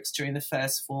ban books during the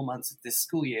first 4 months of this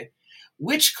school year,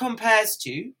 which compares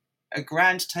to a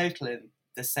grand total in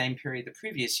the same period the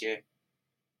previous year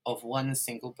of one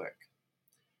single book.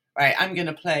 Right, I'm going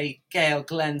to play Gail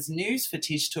Glenn's news for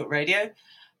Teacher Talk Radio,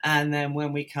 and then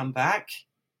when we come back,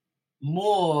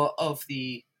 more of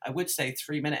the, I would say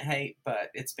 3-minute hate, but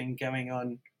it's been going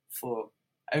on for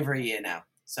over a year now.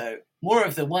 So more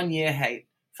of the 1 year hate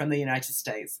from the United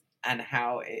States and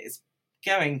how it is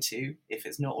going to, if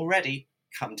it's not already,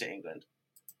 come to England.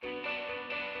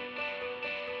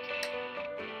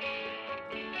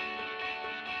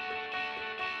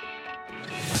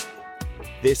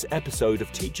 This episode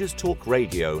of Teachers Talk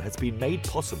Radio has been made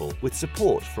possible with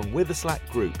support from Witherslack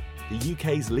Group, the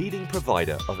UK's leading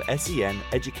provider of SEN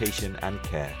education and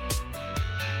care.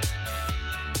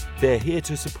 They're here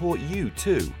to support you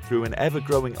too through an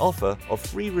ever-growing offer of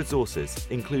free resources,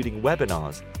 including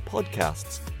webinars,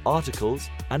 podcasts, articles,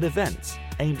 and events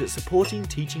aimed at supporting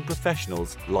teaching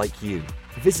professionals like you.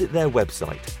 Visit their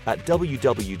website at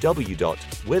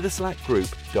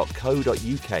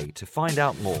www.witherslackgroup.co.uk to find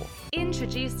out more.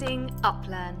 Introducing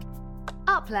Uplearn.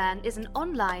 UpLearn is an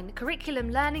online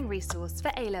curriculum learning resource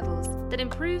for A-levels that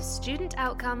improves student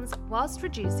outcomes whilst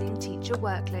reducing teacher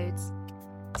workloads.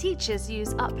 Teachers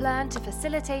use UpLearn to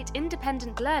facilitate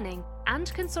independent learning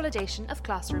and consolidation of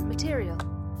classroom material.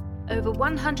 Over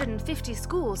 150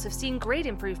 schools have seen grade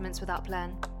improvements with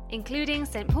UpLearn, including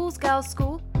St Paul's Girls'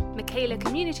 School, Michaela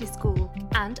Community School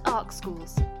and ARC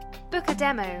schools. Book a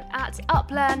demo at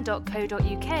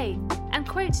uplearn.co.uk and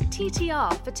quote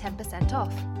TTR for 10%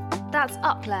 off. That's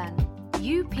UpLearn,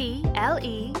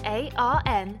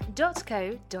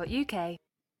 uplearn.co.uk.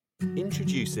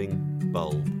 Introducing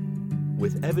Bulb.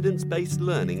 With evidence-based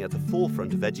learning at the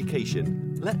forefront of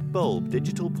education, let Bulb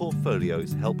digital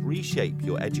portfolios help reshape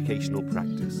your educational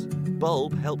practice.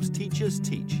 Bulb helps teachers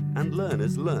teach and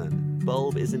learners learn.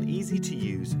 Bulb is an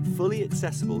easy-to-use, fully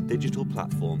accessible digital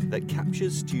platform that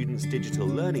captures students' digital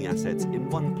learning assets in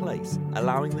one place,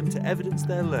 allowing them to evidence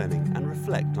their learning and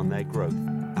reflect on their growth.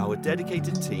 Our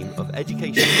dedicated team of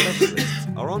education specialists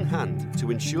are on hand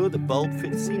to ensure that Bulb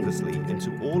fits seamlessly into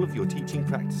all of your teaching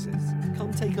practices.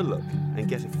 Come take a look and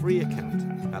get a free account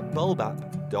at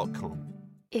bulbapp.com.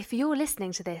 If you're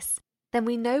listening to this, then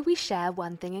we know we share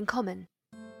one thing in common: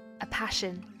 a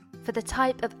passion for the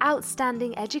type of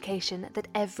outstanding education that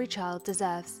every child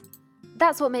deserves.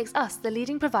 That's what makes us the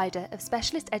leading provider of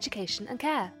specialist education and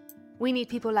care. We need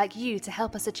people like you to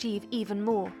help us achieve even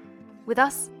more. With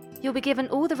us, you'll be given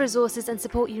all the resources and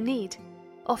support you need,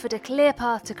 offered a clear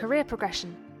path to career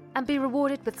progression, and be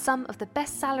rewarded with some of the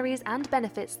best salaries and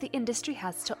benefits the industry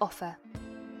has to offer.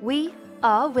 We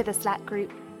are Witherslack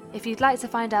Group. If you'd like to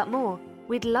find out more,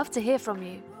 we'd love to hear from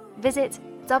you. Visit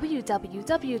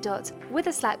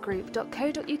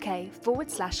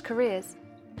www.witherslackgroup.co.uk/careers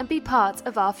and be part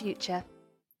of our future.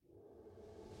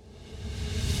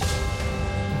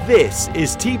 This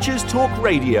is Teachers Talk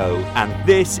Radio, and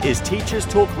this is Teachers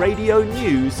Talk Radio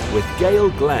News with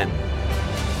Gail Glenn.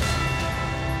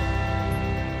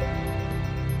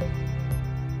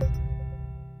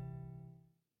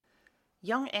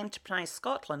 Young Enterprise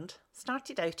Scotland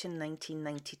started out in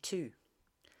 1992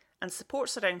 and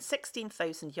supports around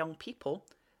 16,000 young people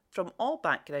from all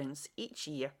backgrounds each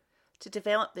year to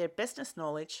develop their business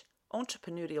knowledge,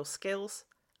 entrepreneurial skills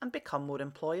and become more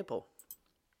employable.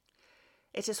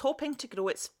 It is hoping to grow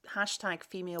its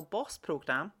 #FemaleBoss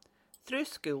programme through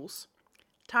schools,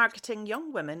 targeting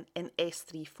young women in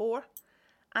S3-4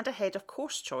 and ahead of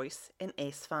course choice in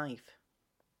S5.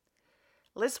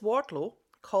 Liz Wardlow,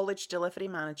 College Delivery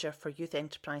Manager for Youth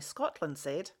Enterprise Scotland,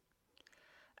 said,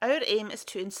 "Our aim is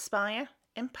to inspire,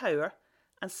 empower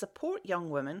and support young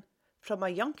women from a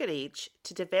younger age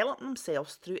to develop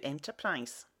themselves through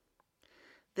enterprise.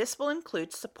 This will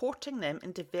include supporting them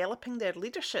in developing their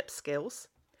leadership skills,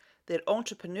 their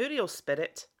entrepreneurial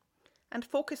spirit, and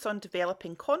focus on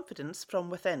developing confidence from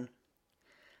within,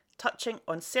 touching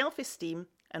on self-esteem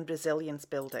and resilience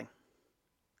building.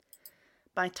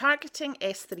 By targeting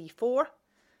S3-4,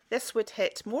 this would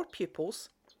hit more pupils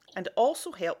and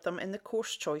also help them in the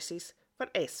course choices for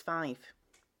S5.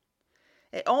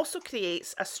 It also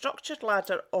creates a structured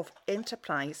ladder of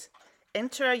enterprise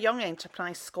into our Young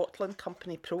Enterprise Scotland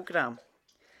Company programme,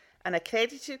 an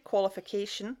accredited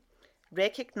qualification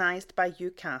recognised by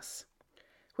UCAS,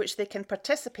 which they can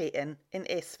participate in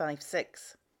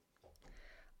S5-6.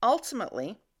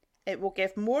 Ultimately, it will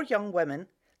give more young women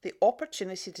the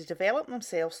opportunity to develop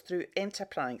themselves through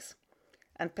enterprise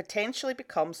and potentially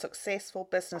become successful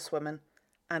businesswomen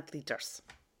and leaders."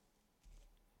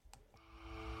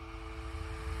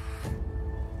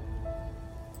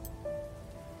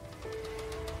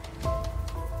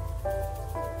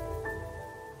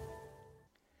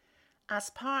 As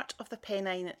part of the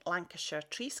Pennine Lancashire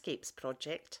Treescapes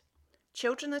project,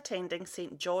 children attending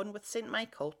St John with St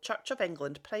Michael Church of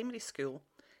England Primary School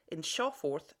in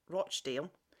Shawforth, Rochdale,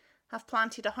 have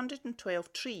planted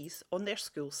 112 trees on their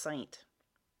school site.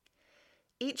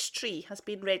 Each tree has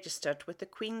been registered with the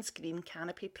Queen's Green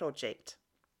Canopy project.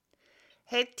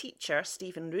 Head teacher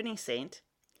Stephen Rooney said,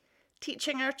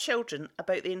 "Teaching our children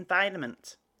about the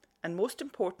environment, and most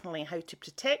importantly how to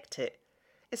protect it,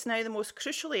 is now the most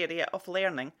crucial area of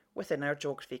learning within our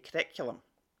geography curriculum.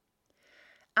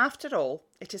 After all,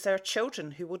 it is our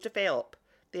children who will develop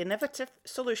the innovative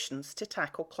solutions to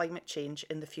tackle climate change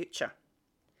in the future.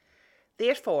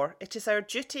 Therefore, it is our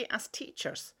duty as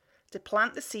teachers to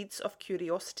plant the seeds of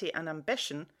curiosity and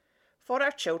ambition for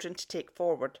our children to take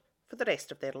forward for the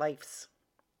rest of their lives.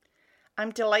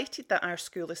 I'm delighted that our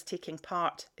school is taking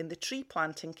part in the tree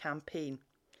planting campaign,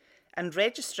 and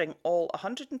registering all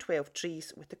 112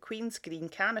 trees with the Queen's Green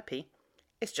Canopy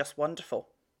is just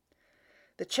wonderful.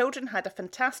 The children had a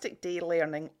fantastic day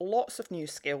learning lots of new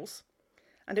skills,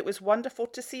 and it was wonderful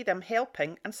to see them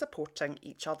helping and supporting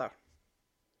each other.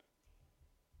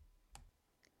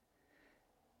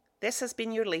 This has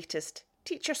been your latest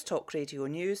Teachers Talk Radio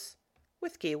News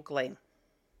with Gail Glenn.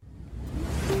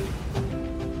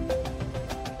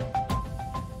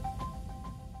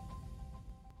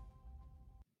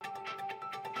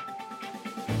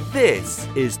 This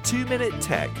is 2 Minute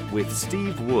Tech with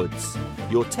Steve Woods,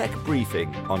 your tech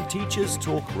briefing on Teachers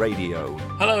Talk Radio.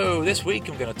 Hello, this week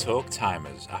I'm going to talk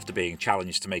timers. After being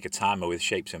challenged to make a timer with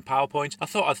shapes in PowerPoint, I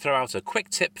thought I'd throw out a quick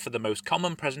tip for the most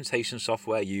common presentation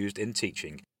software used in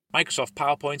teaching: Microsoft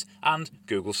PowerPoint and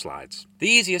Google Slides. The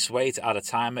easiest way to add a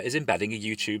timer is embedding a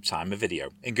YouTube timer video.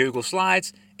 In Google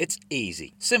Slides, it's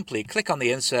easy. Simply click on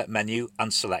the Insert menu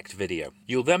and select Video.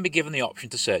 You'll then be given the option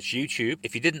to search YouTube.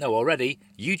 If you didn't know already,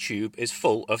 YouTube is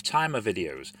full of timer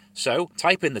videos. So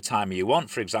type in the timer you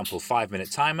want, for example 5-minute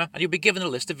timer, and you'll be given a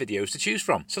list of videos to choose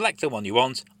from. Select the one you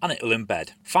want and it'll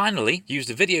embed. Finally, use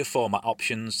the video format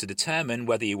options to determine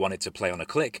whether you want it to play on a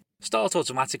click, start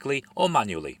automatically or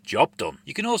manually. Job done.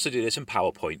 You can also do this in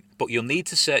PowerPoint, but you'll need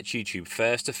to search YouTube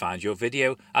first to find your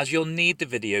video, as you'll need the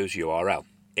video's URL.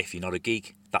 If you're not a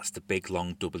geek, that's the big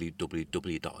long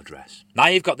www address. Now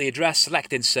you've got the address,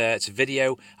 select Insert,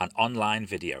 Video and Online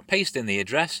Video. Paste in the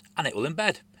address and it will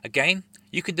embed. Again,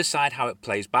 you can decide how it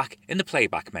plays back in the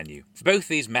playback menu. For both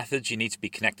these methods, you need to be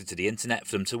connected to the internet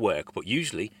for them to work, but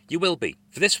usually you will be.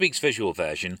 For this week's visual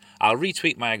version, I'll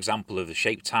retweet my example of the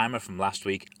shape timer from last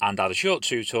week and add a short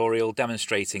tutorial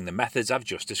demonstrating the methods I've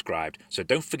just described. So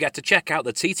don't forget to check out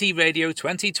the TT Radio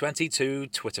 2022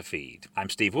 Twitter feed. I'm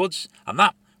Steve Woods, and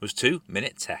that was 2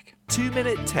 Minute Tech. 2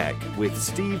 Minute Tech with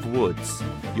Steve Woods,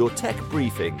 your tech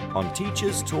briefing on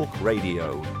Teachers Talk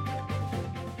Radio.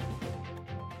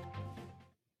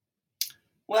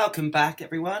 Welcome back,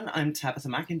 everyone. I'm Tabitha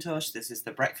McIntosh. This is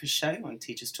The Breakfast Show on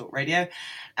Teachers Talk Radio.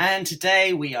 And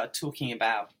today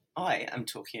I am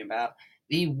talking about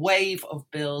the wave of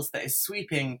bills that is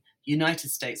sweeping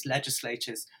United States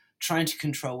legislatures trying to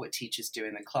control what teachers do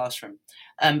in the classroom.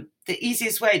 The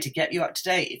easiest way to get you up to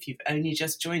date, if you've only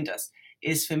just joined us,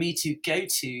 is for me to go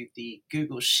to the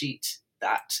Google Sheet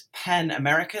that PEN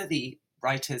America, the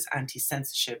Writers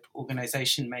Anti-Censorship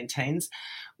Organization, maintains,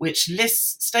 which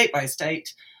lists state by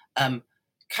state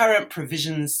current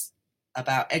provisions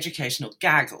about educational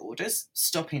gag orders,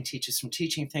 stopping teachers from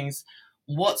teaching things,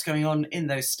 what's going on in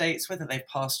those states, whether they've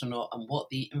passed or not, and what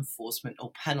the enforcement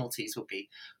or penalties will be.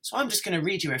 So I'm just going to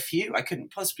read you a few. I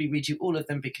couldn't possibly read you all of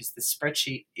them because the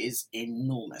spreadsheet is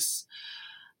enormous.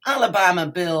 Alabama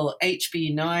Bill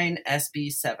HB 9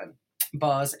 SB 7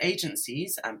 bars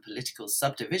agencies and political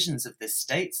subdivisions of this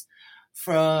state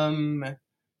from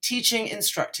teaching,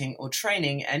 instructing, or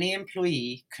training any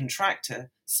employee,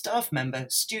 contractor, staff member,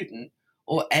 student,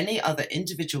 or any other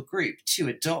individual group to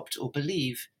adopt or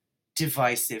believe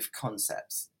divisive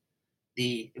concepts.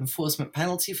 The enforcement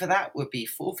penalty for that would be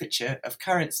forfeiture of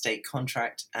current state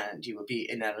contract, and you will be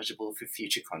ineligible for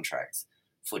future contracts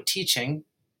for teaching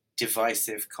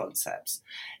divisive concepts.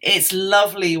 It's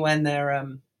lovely when they're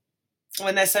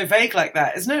so vague like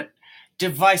that, isn't it?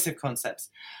 Divisive concepts.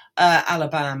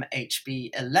 Alabama HB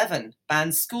 11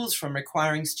 bans schools from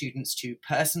requiring students to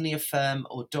personally affirm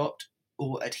or adopt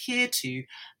or adhere to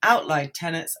outlined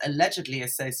tenets allegedly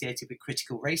associated with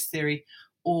critical race theory,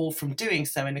 or from doing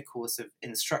so in a course of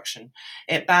instruction.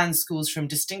 It bans schools from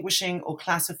distinguishing or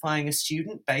classifying a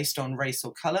student based on race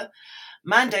or colour,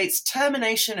 mandates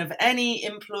termination of any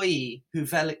employee who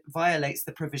violates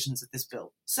the provisions of this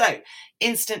bill. So,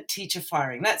 instant teacher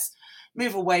firing. Let's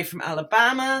move away from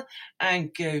Alabama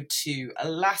and go to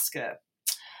Alaska.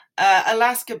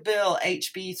 Alaska Bill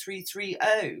HB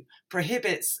 330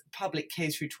 prohibits public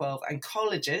K-12 and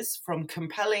colleges from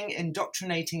compelling,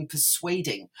 indoctrinating,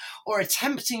 persuading, or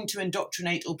attempting to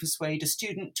indoctrinate or persuade a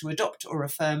student to adopt or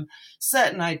affirm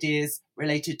certain ideas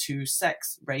related to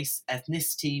sex, race,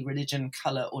 ethnicity, religion,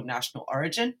 colour, or national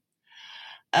origin.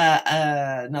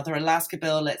 Another Alaska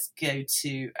bill, let's go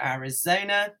to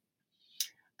Arizona.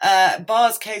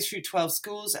 Bars K-12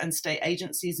 schools and state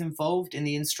agencies involved in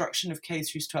the instruction of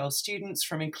K-12 students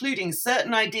from including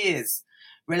certain ideas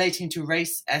relating to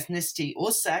race, ethnicity,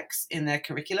 or sex in their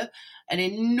curricula. An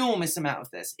enormous amount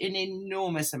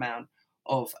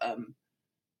of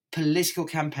political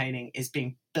campaigning is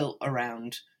being built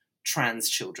around trans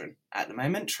children at the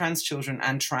moment, trans children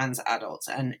and trans adults,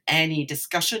 and any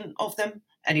discussion of them,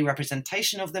 any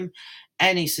representation of them,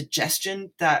 any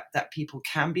suggestion that people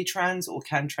can be trans or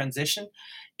can transition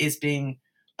is being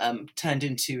turned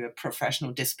into a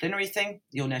professional disciplinary thing.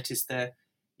 You'll notice that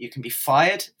you can be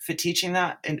fired for teaching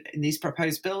that in these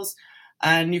proposed bills.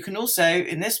 And you can also,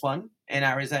 in this one, in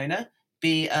Arizona,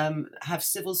 have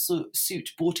civil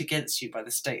suit brought against you by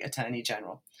the state attorney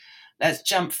general. Let's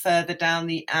jump further down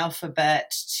the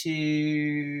alphabet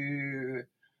to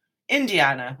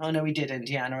Indiana. Oh no, we did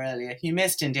Indiana earlier. You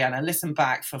missed Indiana. Listen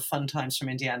back for fun times from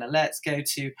Indiana. Let's go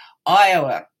to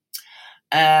Iowa.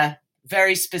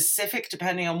 Very specific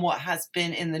depending on what has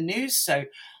been in the news. So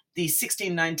the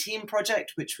 1619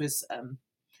 Project, which was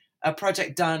a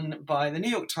project done by the New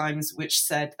York Times, which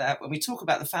said that when we talk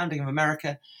about the founding of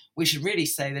America, we should really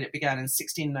say that it began in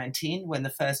 1619 when the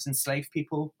first enslaved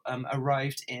people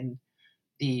arrived in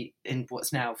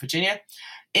what's now Virginia,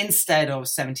 instead of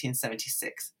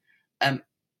 1776.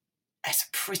 It's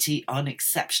a pretty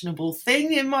unexceptionable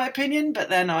thing, in my opinion, but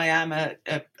then I am a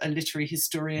literary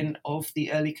historian of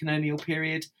the early colonial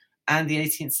period and the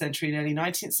 18th century and early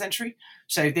 19th century.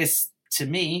 So this, to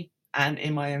me, and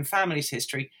in my own family's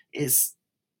history, is,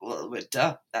 well,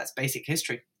 duh, that's basic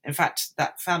history. In fact,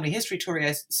 that family history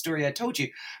story I told you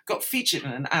got featured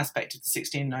in an aspect of the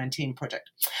 1619 Project.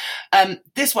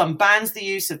 This one bans the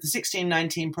use of the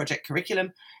 1619 Project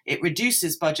curriculum. It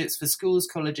reduces budgets for schools,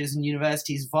 colleges, and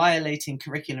universities violating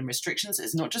curriculum restrictions.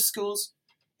 It's not just schools,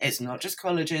 it's not just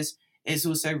colleges, it's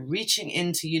also reaching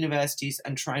into universities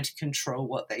and trying to control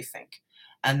what they think.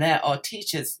 And there are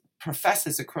teachers,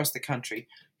 professors across the country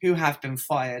who have been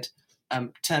fired,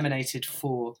 terminated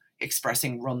for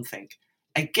expressing wrong think.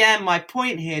 Again, my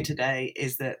point here today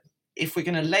is that if we're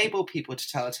going to label people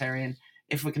totalitarian,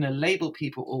 if we're going to label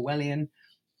people Orwellian,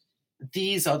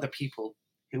 these are the people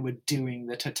who were doing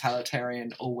the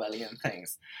totalitarian Orwellian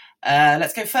things.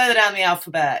 Let's go further down the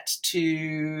alphabet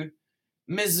to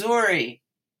Missouri.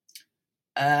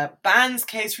 Bans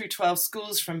K-12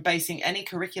 schools from basing any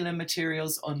curriculum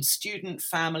materials on student,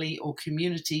 family, or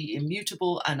community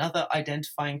immutable and other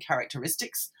identifying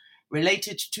characteristics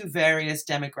related to various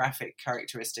demographic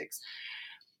characteristics.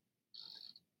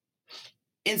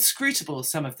 Inscrutable,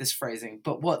 some of this phrasing,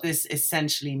 but what this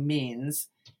essentially means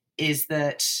is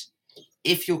that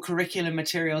if your curriculum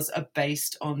materials are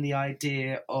based on the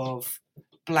idea of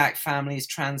Black families,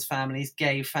 trans families,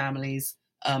 gay families,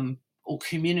 or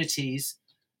communities,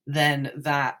 then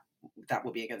that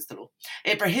will be against the law.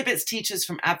 It prohibits teachers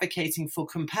from advocating for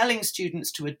compelling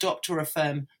students to adopt or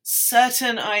affirm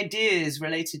certain ideas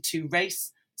related to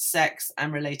race, sex,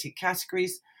 and related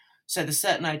categories. So the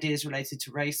certain ideas related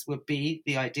to race would be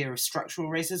the idea of structural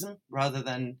racism rather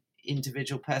than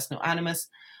individual personal animus.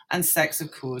 And sex,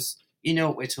 of course, you know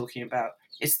what we're talking about.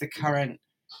 It's the current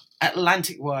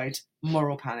Atlantic-wide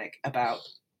moral panic about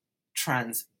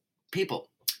trans people,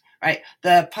 right?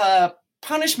 The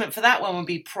punishment for that one would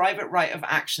be private right of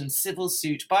action, civil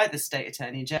suit by the state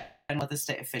attorney general and other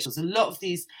state officials. A lot of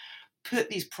these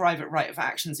put these private right of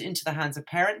actions into the hands of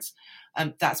parents.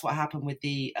 That's what happened with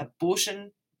the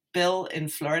abortion bill in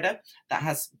Florida that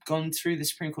has gone through the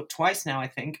Supreme Court twice now, I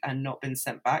think, and not been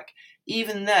sent back,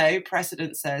 even though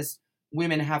precedent says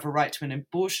women have a right to an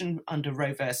abortion under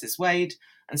Roe versus Wade,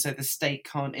 and so the state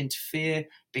can't interfere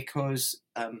because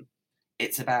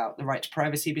it's about the right to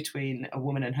privacy between a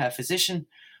woman and her physician.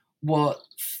 What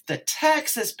the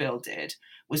Texas bill did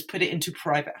was put it into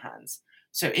private hands.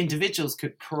 So individuals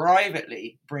could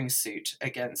privately bring suit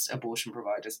against abortion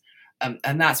providers.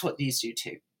 And that's what these do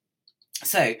too.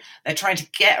 So they're trying to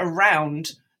get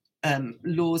around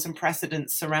laws and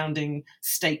precedents surrounding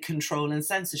state control and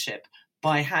censorship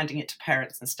by handing it to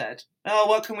parents instead. Oh,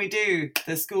 what can we do?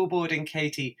 The school board in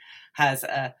Katy has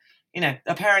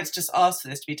the parents just asked for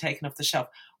this to be taken off the shelf.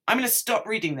 I'm going to stop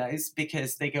reading those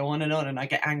because they go on and I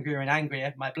get angrier and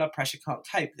angrier. My blood pressure can't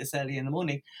cope this early in the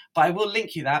morning. But I will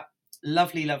link you that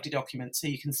lovely, lovely document so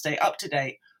you can stay up to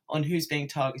date on who's being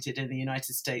targeted in the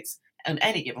United States on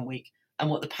any given week and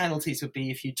what the penalties would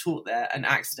be if you taught there and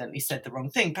accidentally said the wrong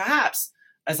thing. Perhaps,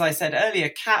 as I said earlier,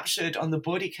 captured on the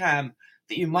body cam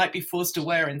that you might be forced to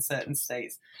wear in certain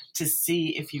states to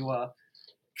see if you are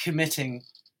committing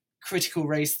critical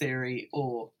race theory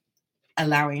or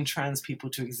allowing trans people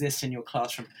to exist in your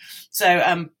classroom.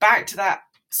 So back to that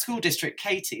school district,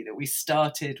 Katy, that we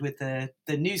started with the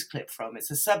news clip from.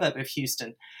 It's a suburb of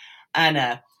Houston. And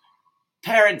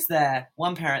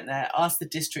one parent there asked the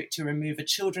district to remove a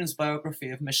children's biography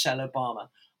of Michelle Obama,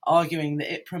 arguing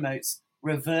that it promotes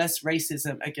reverse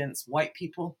racism against white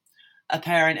people. A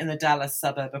parent in the Dallas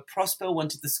suburb of Prosper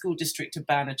wanted the school district to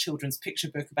ban a children's picture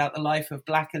book about the life of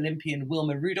Black Olympian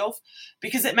Wilma Rudolph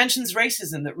because it mentions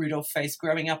racism that Rudolph faced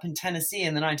growing up in Tennessee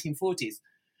in the 1940s.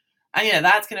 And,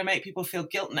 that's going to make people feel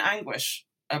guilt and anguish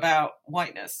about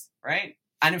whiteness, right?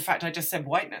 And in fact, I just said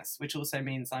whiteness, which also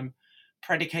means I'm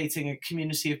predicating a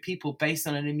community of people based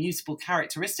on an immutable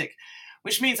characteristic,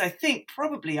 which means I think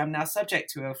probably I'm now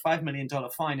subject to a $5 million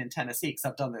fine in Tennessee, because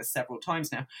I've done this several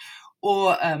times now,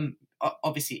 or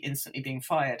obviously instantly being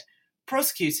fired,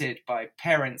 prosecuted by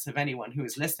parents of anyone who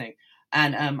is listening.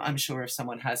 And I'm sure if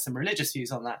someone has some religious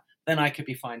views on that, then I could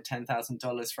be fined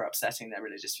 $10,000 for upsetting their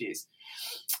religious views.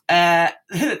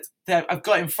 I've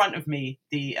got in front of me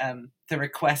the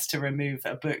request to remove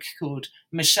a book called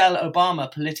Michelle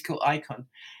Obama, Political Icon.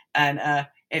 And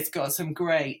it's got some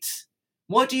great,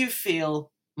 what do you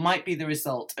feel might be the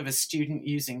result of a student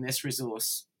using this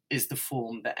resource is the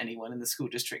form that anyone in the school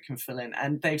district can fill in.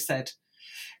 And they've said,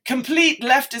 complete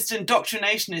leftist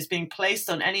indoctrination is being placed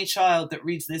on any child that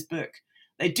reads this book.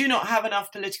 They do not have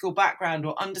enough political background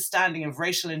or understanding of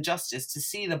racial injustice to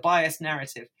see the biased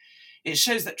narrative. It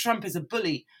shows that Trump is a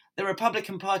bully. The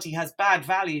Republican Party has bad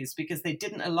values because they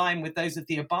didn't align with those of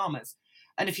the Obamas.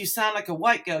 And if you sound like a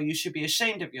white girl, you should be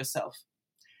ashamed of yourself.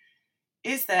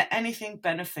 Is there anything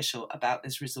beneficial about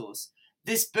this resource?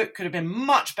 This book could have been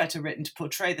much better written to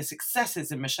portray the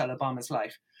successes in Michelle Obama's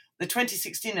life. The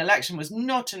 2016 election was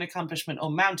not an accomplishment or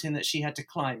mountain that she had to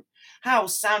climb. How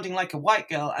Sounding Like a White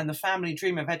Girl and the Family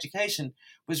Dream of Education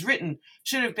was written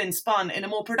should have been spun in a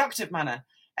more productive manner.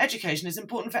 Education is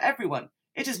important for everyone.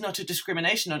 It is not a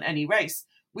discrimination on any race.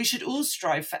 We should all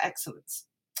strive for excellence.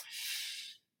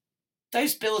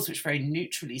 Those bills which very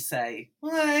neutrally say,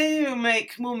 well,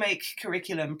 we'll make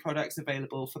curriculum products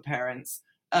available for parents.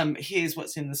 Here's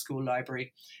what's in the school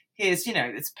library. Here's,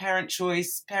 it's parent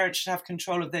choice. Parents should have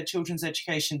control of their children's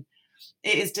education.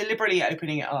 It is deliberately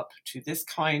opening it up to this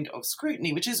kind of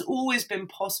scrutiny, which has always been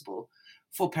possible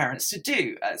for parents to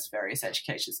do, as various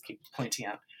educators keep pointing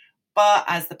out. But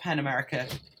as the PEN America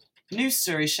news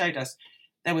story showed us,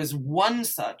 there was one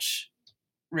such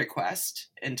request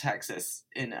in Texas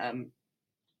in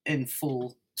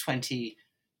fall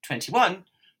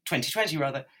 2020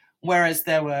 rather, whereas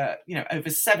there were, over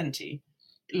 70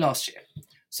 last year.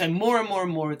 So more and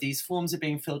more of these forms are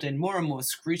being filled in, more and more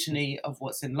scrutiny of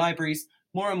what's in libraries,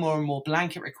 more and more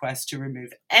blanket requests to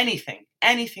remove anything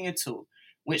at all,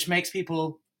 which makes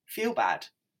people feel bad,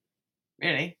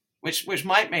 really, which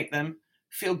might make them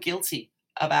feel guilty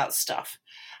about stuff.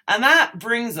 And that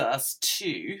brings us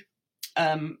to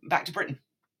back to Britain.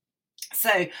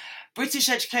 So British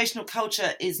educational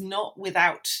culture is not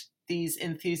without these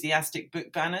enthusiastic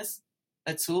book banners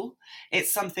at all.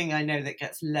 It's something I know that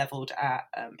gets levelled at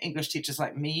English teachers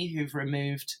like me who've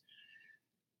removed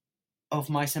Of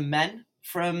Mice and Men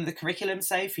from the curriculum,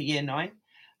 say, for Year 9.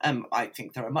 I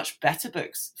think there are much better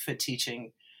books for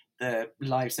teaching the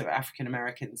lives of African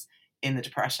Americans in the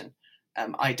Depression.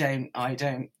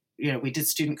 We did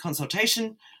student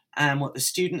consultation, and what the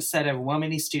students said,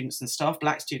 overwhelmingly students and staff,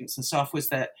 black students and staff, was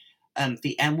that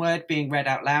the N-word being read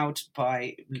out loud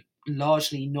by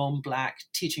largely non-black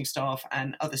teaching staff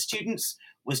and other students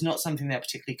was not something they're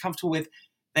particularly comfortable with.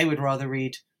 They would rather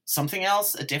read something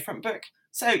else, a different book.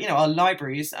 So, our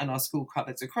libraries and our school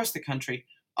cupboards across the country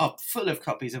are full of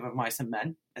copies of Mice and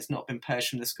Men. It's not been purged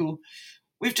from the school.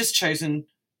 We've just chosen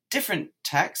different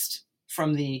text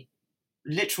from the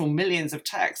literal millions of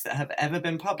texts that have ever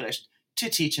been published to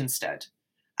teach instead.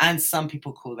 And some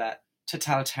people call that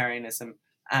totalitarianism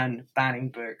and banning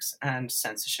books and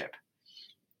censorship.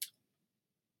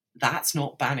 That's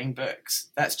not banning books.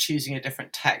 That's choosing a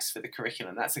different text for the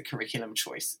curriculum. That's a curriculum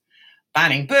choice.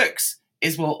 Banning books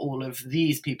is what all of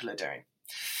these people are doing.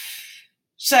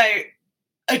 So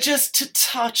just to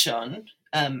touch on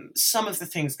some of the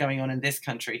things going on in this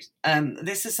country,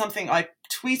 this is something I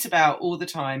tweet about all the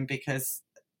time because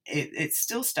it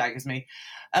still staggers me.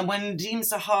 And when Nadeem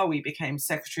Zahawi became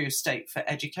Secretary of State for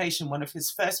Education, one of his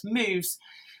first moves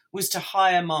was to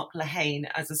hire Mark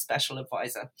Lehane as a special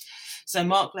advisor. So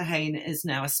Mark Lehane is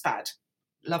now a SPAD.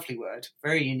 Lovely word,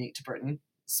 very unique to Britain,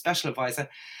 special advisor.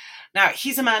 Now,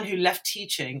 he's a man who left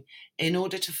teaching in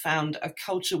order to found a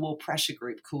culture war pressure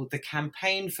group called the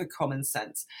Campaign for Common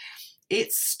Sense.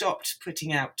 It stopped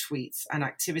putting out tweets and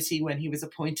activity when he was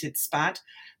appointed SPAD,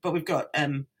 but we've got,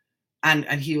 and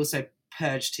he also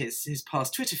purged his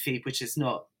past Twitter feed, which is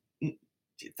not,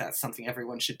 that's something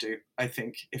everyone should do, I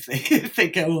think, if they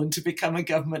go on to become a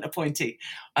government appointee.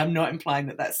 I'm not implying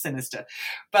that that's sinister.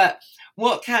 But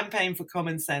what Campaign for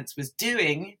Common Sense was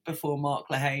doing before Mark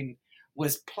Lehane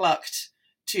was plucked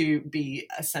to be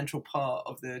a central part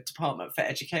of the Department for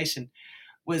Education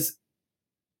was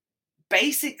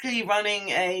basically running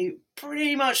a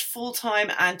pretty much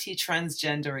full-time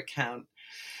anti-transgender account.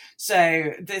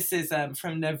 So this is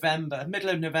from middle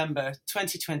of November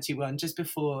 2021, just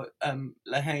before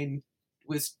Lehane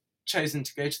was chosen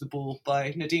to go to the ball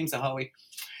by Nadeem Zahawi.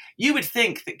 You would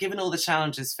think that given all the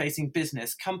challenges facing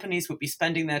business, companies would be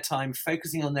spending their time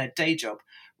focusing on their day job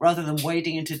rather than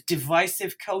wading into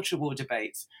divisive culture war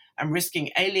debates and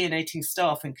risking alienating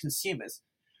staff and consumers.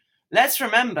 Let's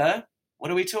remember,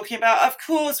 what are we talking about? Of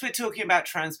course we're talking about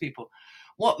trans people.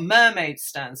 What Mermaid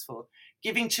stands for,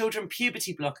 giving children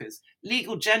puberty blockers,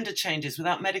 legal gender changes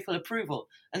without medical approval,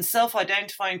 and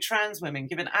self-identifying trans women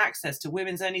given access to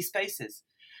women's-only spaces.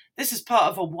 This is part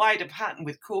of a wider pattern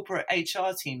with corporate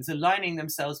HR teams aligning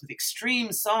themselves with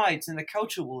extreme sides in the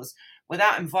culture wars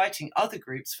without inviting other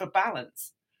groups for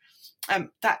balance.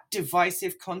 That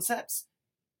divisive concepts,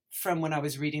 from when I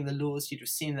was reading the laws, you'd have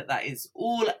seen that is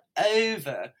all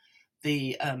over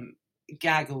the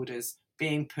gag orders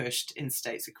being pushed in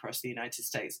states across the United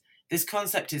States. This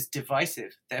concept is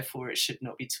divisive, therefore it should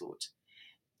not be taught.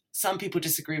 Some people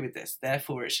disagree with this,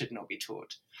 therefore it should not be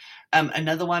taught.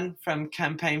 Another one from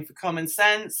Campaign for Common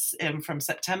Sense from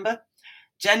September.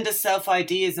 Gender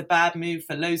self-ID is a bad move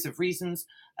for loads of reasons.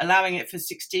 Allowing it for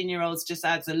 16-year-olds just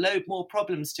adds a load more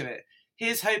problems to it.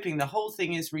 Here's hoping the whole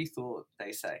thing is rethought,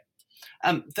 they say.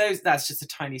 That's just a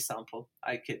tiny sample.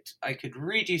 I could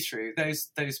read you through. Those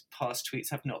past tweets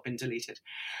have not been deleted.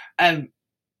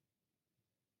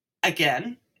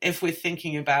 Again, if we're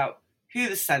thinking about who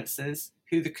the censors,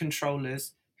 who the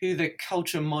controllers, who the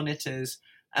culture monitors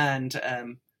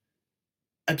and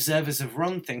observers of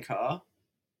wrongthink are,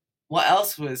 what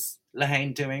else was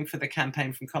Lehane doing for the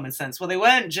Campaign from Common Sense? Well, they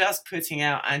weren't just putting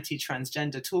out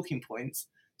anti-transgender talking points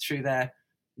through their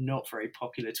not very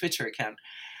popular Twitter account.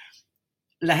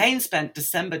 Lehane spent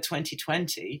December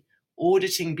 2020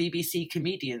 auditing BBC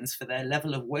comedians for their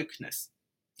level of wokeness.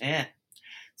 Yeah.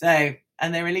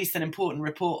 And they released an important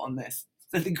report on this.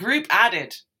 So the group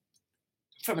added,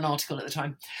 from an article at the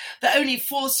time, that only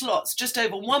 4 slots, just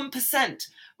over 1%,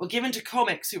 were given to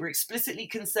comics who were explicitly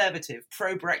conservative,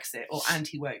 pro-Brexit or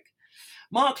anti-woke.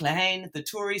 Mark Lehane, the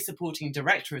Tory supporting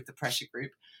director of the pressure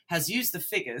group, has used the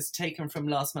figures taken from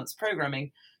last month's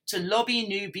programming to lobby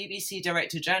new BBC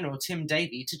Director General Tim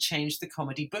Davie to change the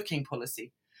comedy booking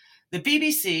policy. The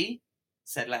BBC,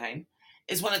 said Lehane,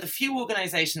 is one of the few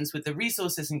organisations with the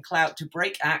resources and clout to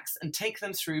break acts and take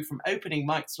them through from opening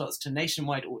mic slots to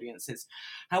nationwide audiences.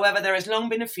 However, there has long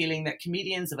been a feeling that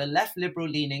comedians of a left liberal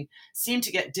leaning seem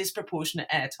to get disproportionate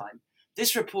airtime.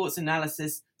 This report's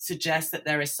analysis suggests that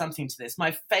there is something to this.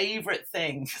 My favourite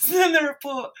thing, the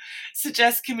report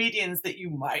suggests comedians that you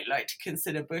might like to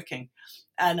consider booking.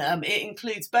 And it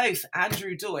includes both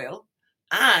Andrew Doyle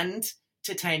and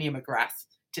Titania McGrath.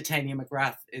 Titania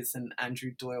McGrath is an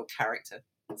Andrew Doyle character.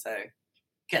 So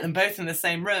get them both in the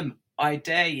same room. I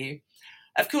dare you.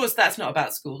 Of course, that's not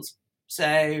about schools.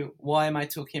 So why am I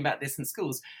talking about this in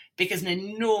schools? Because an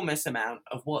enormous amount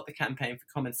of what the Campaign for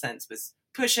Common Sense was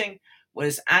pushing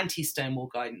was anti-Stonewall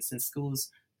guidance in schools,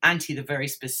 anti the very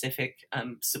specific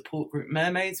support group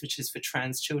Mermaids, which is for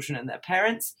trans children and their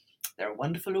parents. They're a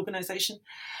wonderful organisation.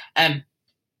 And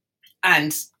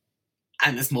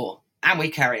there's more. And we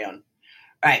carry on.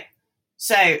 Right.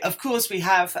 So, of course, we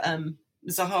have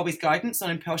Zahawi's guidance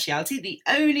on impartiality. The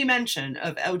only mention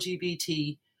of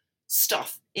LGBT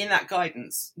stuff in that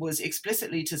guidance was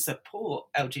explicitly to support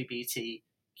LGBTQ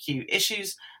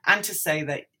issues and to say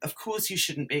that, of course, you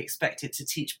shouldn't be expected to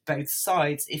teach both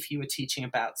sides if you were teaching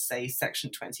about, say, Section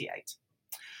 28.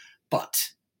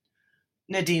 But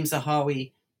Nadim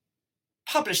Zahawi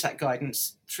published that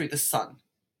guidance through The Sun.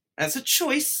 That's a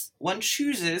choice. One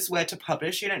chooses where to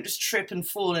publish. You don't just trip and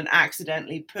fall and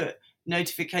accidentally put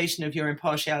notification of your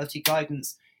impartiality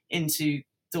guidance into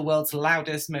the world's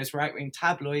loudest, most right-wing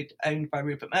tabloid owned by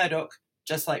Rupert Murdoch,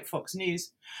 just like Fox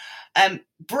News.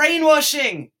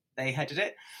 Brainwashing, they headed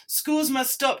it. Schools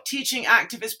must stop teaching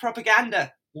activist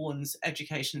propaganda, warns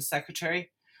Education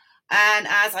Secretary. And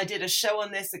as I did a show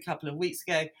on this a couple of weeks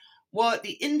ago, what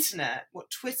the internet, what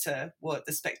Twitter, what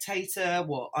The Spectator,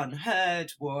 what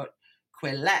Unheard, what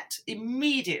Quillette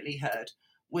immediately heard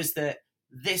was that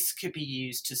this could be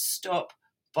used to stop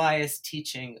biased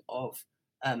teaching of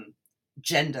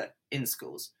gender in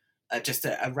schools. Just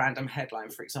a random headline,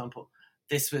 for example.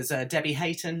 This was Debbie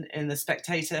Hayton in The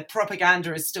Spectator.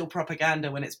 Propaganda is still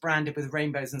propaganda when it's branded with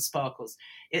rainbows and sparkles.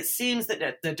 It seems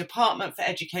that the Department for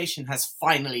Education has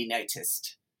finally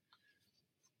noticed.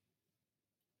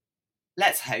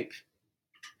 Let's hope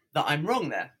that I'm wrong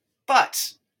there.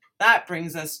 But that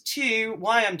brings us to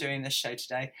why I'm doing this show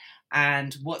today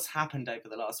and what's happened over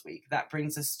the last week. That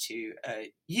brings us to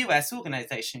a US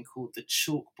organisation called the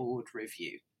Chalkboard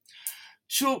Review.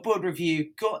 Chalkboard Review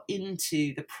got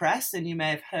into the press, and you may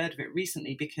have heard of it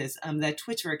recently because their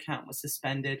Twitter account was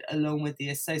suspended along with the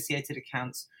associated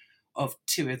accounts of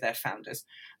 2 of their founders.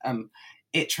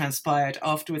 It transpired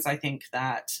afterwards, I think,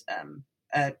 that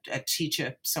a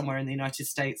teacher somewhere in the United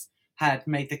States had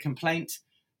made the complaint.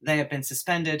 They have been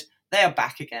suspended. They are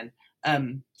back again.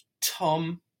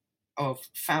 Tom,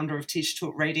 founder of Teacher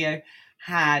Talk Radio,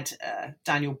 had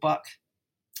Daniel Buck,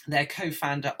 their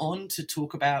co-founder, on to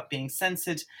talk about being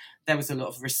censored. There was a lot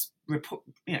of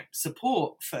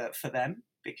support for them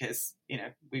because,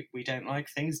 we don't like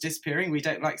things disappearing. We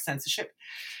don't like censorship.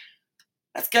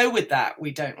 Let's go with that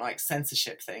we don't like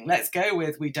censorship thing. Let's go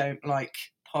with we don't like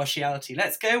partiality.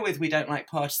 Let's go with we don't like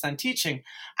partisan teaching.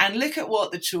 And look at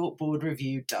what the Chalkboard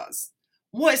Review does.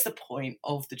 What is the point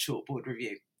of the Chalkboard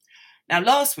Review? Now,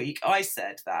 last week I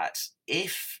said that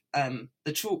if the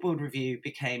Chalkboard Review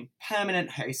became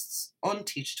permanent hosts on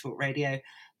Teacher Talk Radio,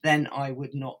 then I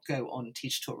would not go on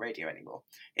Teacher Talk Radio anymore.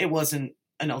 It wasn't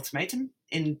an ultimatum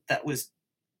that was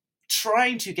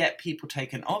trying to get people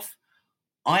taken off.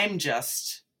 I'm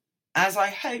just, as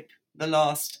I hope the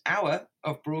last hour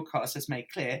of broadcast has made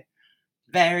clear,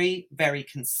 very, very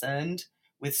concerned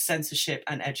with censorship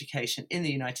and education in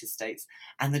the United States.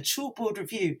 And the Chalkboard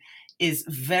Review is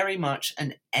very much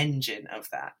an engine of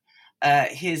that.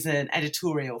 Here's an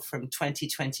editorial from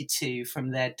 2022 from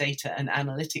their data and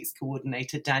analytics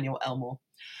coordinator, Daniel Elmore.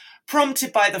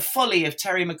 Prompted by the folly of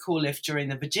Terry McAuliffe during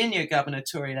the Virginia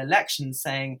gubernatorial election,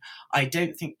 saying, "I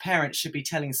don't think parents should be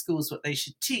telling schools what they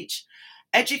should teach,"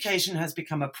 education has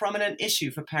become a prominent issue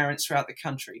for parents throughout the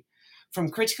country. From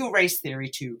critical race theory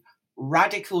to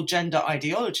radical gender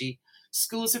ideology,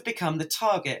 schools have become the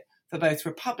target for both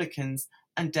Republicans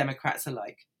and Democrats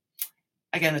alike.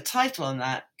 Again, the title on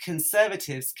that,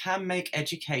 Conservatives Can Make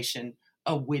Education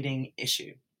a Winning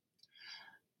Issue.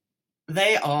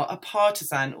 They are a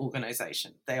partisan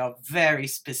organization. They are very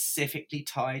specifically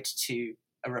tied to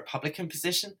a Republican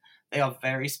position. They are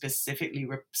very specifically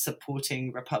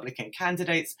supporting Republican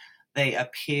candidates. They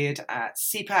appeared at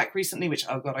CPAC recently, which,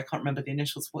 oh God, I can't remember the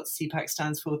initials, what CPAC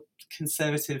stands for,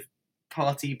 Conservative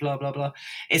Party, blah, blah, blah.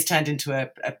 It's turned into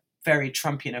a very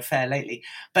Trumpian affair lately.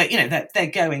 But, they're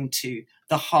going to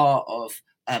the heart of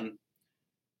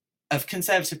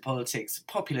conservative politics,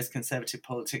 populist conservative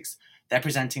politics. They're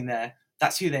presenting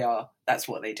that's who they are, that's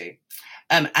what they do.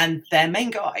 And their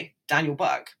main guy, Daniel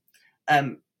Buck,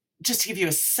 just to give you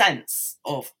a sense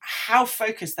of how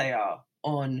focused they are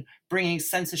on bringing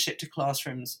censorship to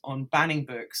classrooms, on banning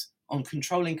books, on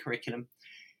controlling curriculum.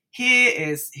 Here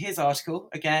is his article,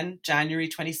 again, January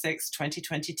 26,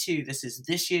 2022. This is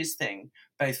this year's thing,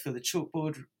 both for the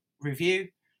Chalkboard Review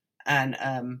and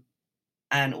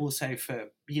also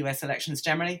for US elections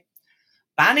generally.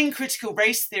 Banning critical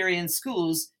race theory in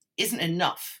schools isn't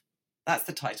enough. That's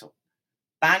the title.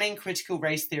 Banning critical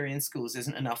race theory in schools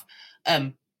isn't enough.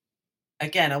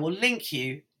 Again, I will link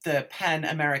you the PEN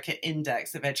America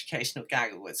Index of Educational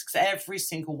Gag Awards, because every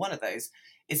single one of those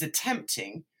is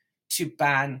attempting to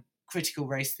ban critical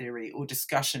race theory or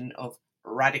discussion of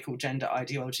radical gender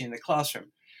ideology in the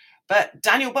classroom. But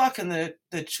Daniel Buck and the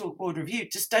Chalkboard Review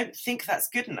just don't think that's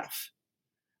good enough.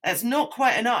 It's not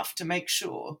quite enough to make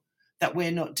sure that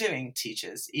we're not doing,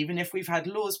 teachers, even if we've had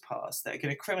laws passed that are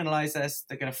going to criminalize us,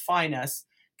 they're going to fine us,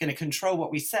 going to control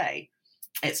what we say.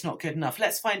 It's not good enough.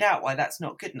 Let's find out why that's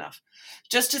not good enough.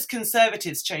 Just as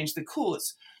conservatives change the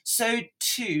courts, so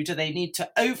too do they need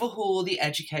to overhaul the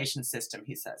education system,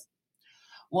 he says.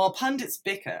 While pundits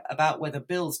bicker about whether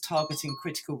bills targeting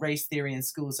critical race theory in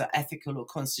schools are ethical or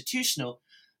constitutional,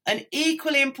 an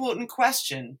equally important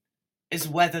question is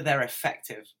whether they're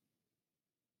effective.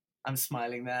 I'm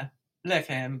smiling there. Look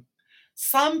at him.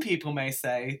 Some people may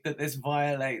say that this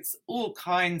violates all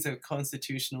kinds of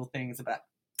constitutional things about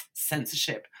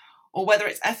censorship, or whether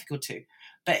it's ethical to.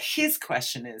 But his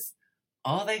question is,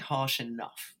 are they harsh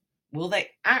enough? Will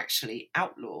they actually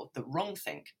outlaw the wrong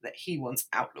thing that he wants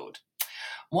outlawed?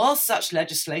 While such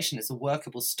legislation is a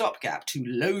workable stopgap to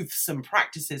loathsome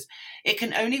practices, it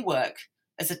can only work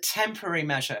as a temporary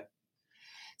measure.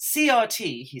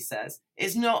 CRT, he says,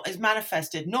 is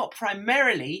manifested not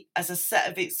primarily as a set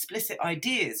of explicit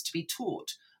ideas to be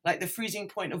taught, like the freezing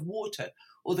point of water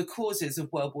or the causes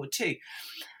of World War II.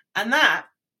 And that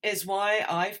is why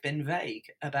I've been vague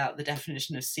about the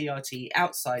definition of CRT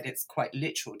outside its quite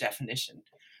literal definition.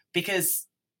 Because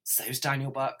so's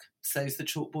Daniel Buck, so's the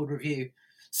Chalkboard Review,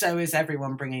 so is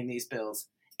everyone bringing these bills.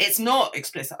 It's not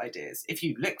explicit ideas. If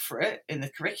you look for it in the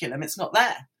curriculum, it's not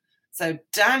there. So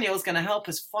Daniel's going to help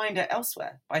us find it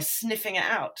elsewhere by sniffing it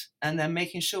out and then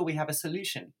making sure we have a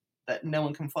solution that no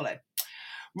one can follow.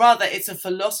 Rather, it's a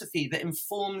philosophy that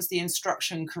informs the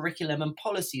instruction, curriculum, and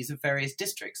policies of various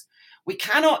districts. We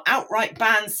cannot outright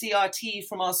ban CRT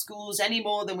from our schools any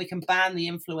more than we can ban the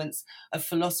influence of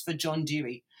philosopher John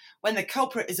Dewey. When the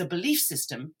culprit is a belief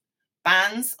system,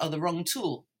 bans are the wrong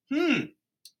tool.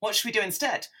 What should we do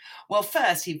instead? Well,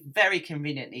 first, he very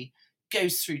conveniently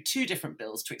goes through 2 different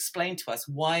bills to explain to us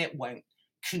why it won't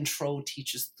control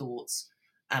teachers' thoughts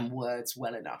and words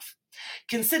well enough.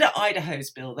 Consider Idaho's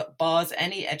bill that bars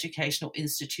any educational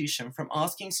institution from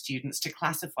asking students to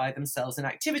classify themselves in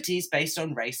activities based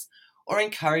on race or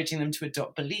encouraging them to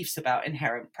adopt beliefs about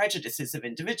inherent prejudices of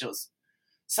individuals.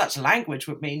 Such language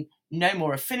would mean no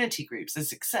more affinity groups as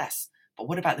success. But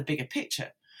what about the bigger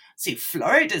picture? See,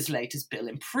 Florida's latest bill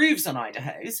improves on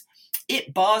Idaho's.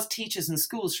 It bars teachers and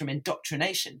schools from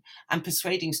indoctrination and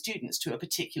persuading students to a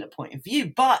particular point of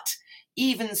view. But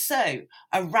even so,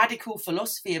 a radical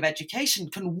philosophy of education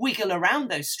can wiggle around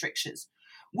those strictures.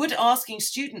 Would asking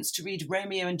students to read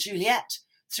Romeo and Juliet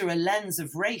through a lens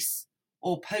of race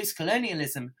or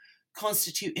post-colonialism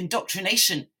constitute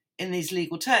indoctrination in these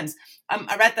legal terms?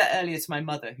 I read that earlier to my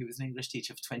mother, who was an English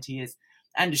teacher for 20 years.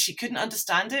 And she couldn't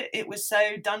understand it. It was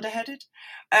so dunderheaded.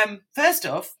 First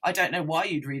off, I don't know why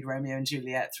you'd read Romeo and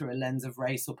Juliet through a lens of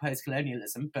race or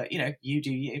post-colonialism, but, you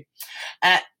do you.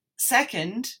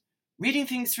 Second, reading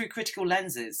things through critical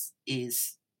lenses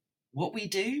is what we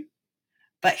do.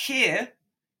 But here,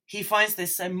 he finds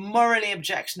this so morally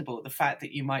objectionable, the fact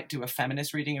that you might do a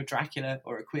feminist reading of Dracula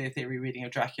or a queer theory reading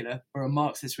of Dracula or a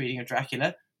Marxist reading of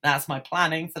Dracula. That's my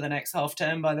planning for the next half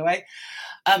term, by the way.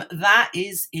 That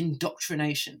is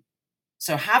indoctrination.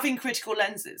 So having critical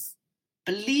lenses,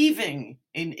 believing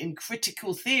in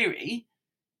critical theory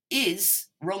is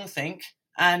wrongthink.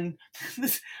 And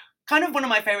kind of one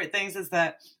of my favorite things is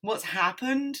that what's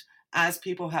happened as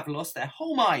people have lost their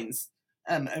whole minds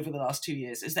over the last 2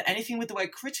 years is that anything with the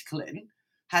word critical in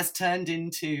has turned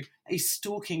into a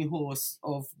stalking horse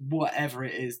of whatever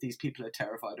it is these people are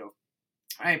terrified of.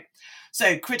 Right.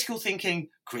 So critical thinking,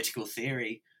 critical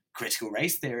theory, critical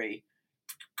race theory,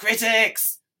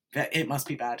 critics, it must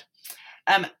be bad.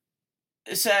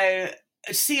 So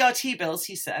CRT bills,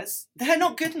 he says, they're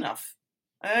not good enough.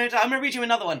 I'm going to read you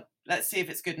another one. Let's see if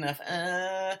it's good enough.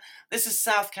 This is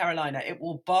South Carolina. It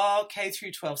will bar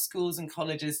K-12 schools and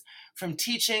colleges from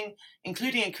teaching,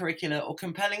 including in curricula, or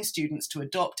compelling students to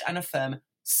adopt and affirm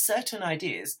certain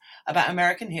ideas about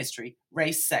American history,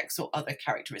 race, sex, or other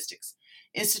characteristics.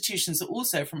 Institutions are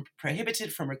also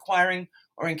prohibited from requiring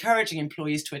or encouraging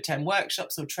employees to attend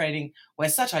workshops or training where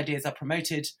such ideas are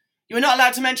promoted. You are not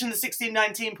allowed to mention the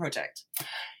 1619 Project.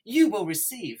 You will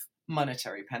receive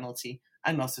monetary penalty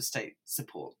and loss of state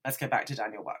support. Let's go back to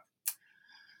Daniel Buck.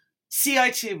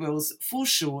 CIT rules fall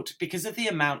short because of the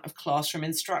amount of classroom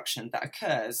instruction that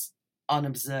occurs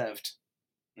unobserved.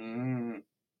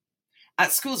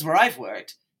 At schools where I've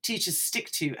worked, teachers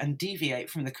stick to and deviate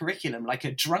from the curriculum like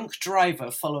a drunk driver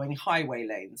following highway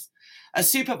lanes. A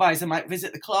supervisor might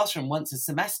visit the classroom once a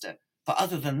semester, but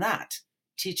other than that,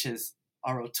 teachers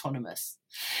are autonomous.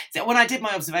 So when I did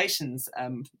my observations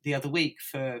the other week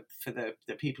for the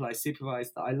people I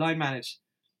supervised, that I line managed,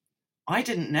 I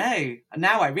didn't know. And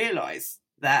now I realise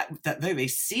that though they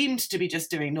seemed to be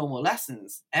just doing normal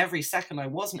lessons, every second I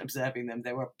wasn't observing them,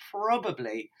 they were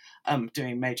probably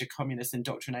doing major communist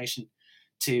indoctrination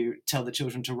to tell the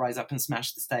children to rise up and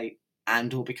smash the state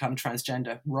and or become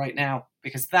transgender right now,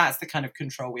 because that's the kind of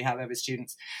control we have over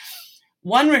students.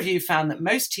 One review found that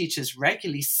most teachers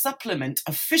regularly supplement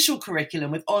official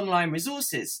curriculum with online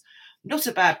resources. Not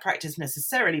a bad practice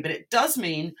necessarily, but it does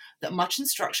mean that much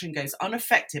instruction goes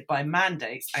unaffected by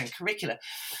mandates and curricula.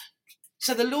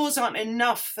 So the laws aren't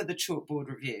enough for the chalkboard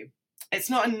review. It's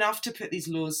not enough to put these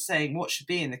laws saying what should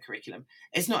be in the curriculum.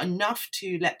 It's not enough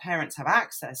to let parents have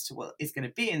access to what is going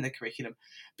to be in the curriculum,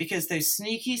 because those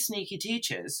sneaky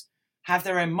teachers have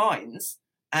their own minds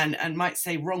and might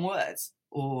say wrong words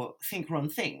or think wrong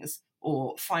things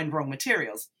or find wrong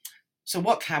materials. So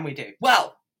what can we do?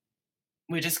 Well,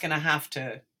 we're just going to have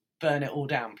to burn it all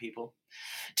down, people.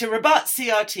 To rebut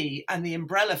CRT and the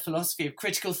umbrella philosophy of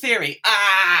critical theory,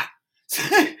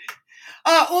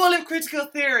 all of critical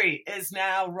theory is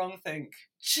now wrongthink.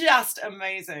 Just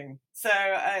amazing. So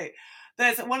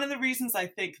there's one of the reasons I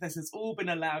think this has all been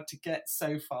allowed to get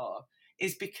so far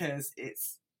is because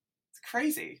it's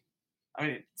crazy. I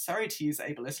mean, sorry to use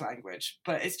ableist language,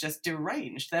 but it's just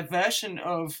deranged. Their version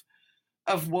of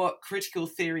what critical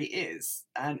theory is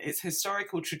and its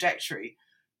historical trajectory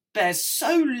bears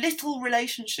so little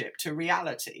relationship to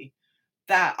reality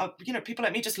that people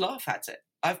like me just laugh at it.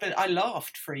 I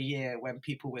laughed for a year when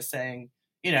people were saying,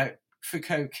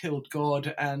 Foucault killed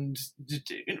God and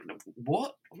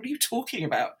what? What are you talking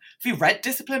about? Have you read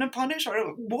Discipline and Punish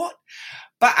or what?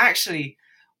 But actually,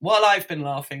 while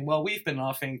we've been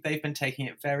laughing, they've been taking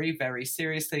it very, very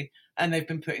seriously, and they've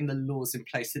been putting the laws in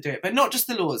place to do it. But not just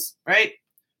the laws, right?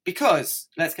 Because,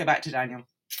 let's go back to Daniel.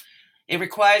 It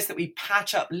requires that we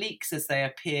patch up leaks as they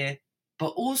appear, but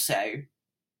also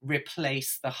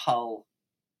replace the hull.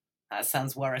 That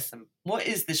sounds worrisome. What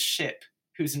is this ship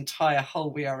whose entire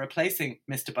hull we are replacing,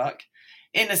 Mr. Buck?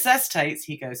 It necessitates,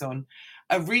 he goes on,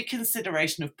 a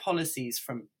reconsideration of policies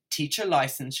from teacher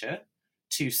licensure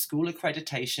to school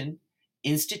accreditation,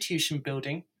 institution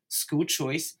building, school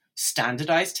choice,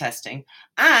 standardized testing,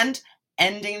 and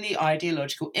ending the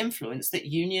ideological influence that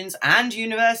unions and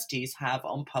universities have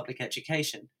on public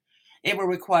education. It will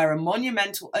require a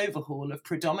monumental overhaul of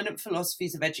predominant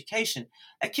philosophies of education,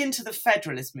 akin to the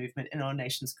federalist movement in our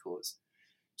nation's cause.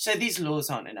 So these laws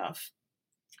aren't enough.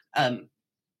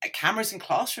 Cameras in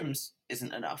classrooms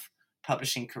isn't enough.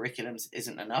 Publishing curriculums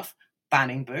isn't enough.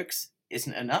 Banning books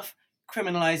isn't enough.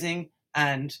 Criminalizing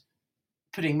and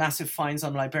putting massive fines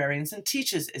on librarians and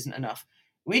teachers isn't enough.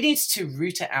 We need to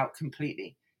root it out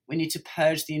completely. We need to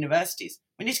purge the universities.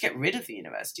 We need to get rid of the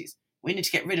universities. We need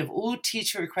to get rid of all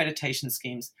teacher accreditation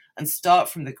schemes and start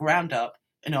from the ground up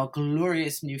in our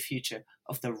glorious new future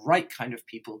of the right kind of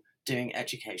people doing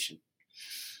education.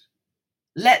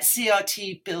 Let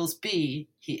CRT bills be,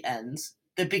 he ends,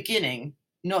 the beginning,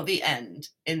 not the end,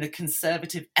 in the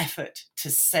conservative effort to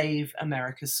save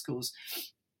America's schools.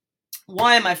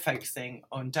 Why am I focusing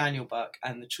on Daniel Buck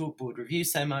and the Chalkboard Review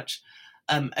so much?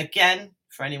 Again,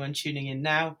 for anyone tuning in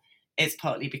now, it's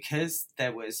partly because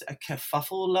there was a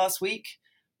kerfuffle last week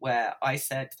where I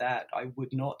said that I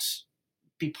would not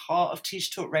be part of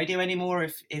Teach Talk Radio anymore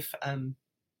if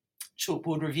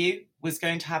Chalkboard Review was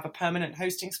going to have a permanent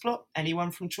hosting slot.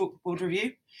 Anyone from Chalkboard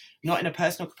Review, not in a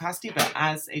personal capacity, but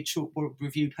as a Chalkboard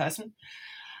Review person.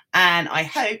 And I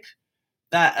hope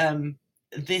that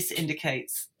this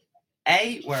indicates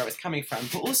A, where it was coming from,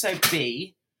 but also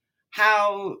B,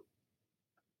 how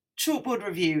Chalkboard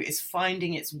Review is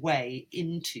finding its way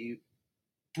into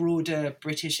broader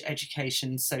British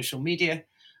education social media,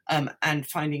 and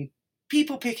finding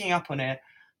people picking up on it,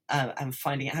 and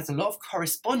finding it has a lot of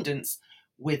correspondence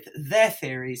with their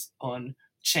theories on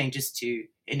changes to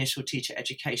initial teacher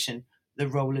education, the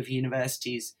role of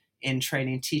universities in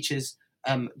training teachers,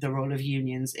 the role of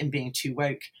unions in being too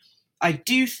woke. I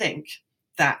do think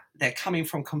that they're coming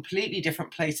from completely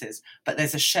different places, but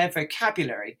there's a shared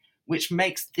vocabulary which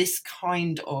makes this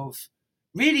kind of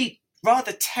really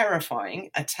rather terrifying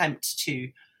attempt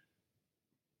to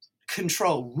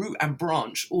control, root and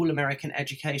branch all American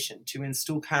education, to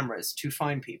install cameras, to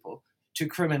fine people, to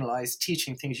criminalize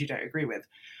teaching things you don't agree with.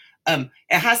 It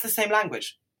has the same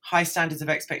language, high standards of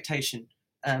expectation,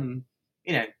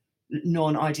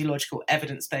 non-ideological,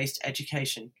 evidence-based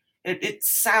education. It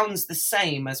sounds the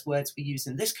same as words we use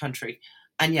in this country,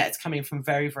 and yet it's coming from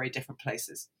very, very different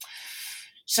places.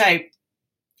 So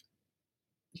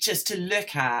just to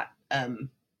look at,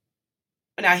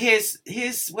 now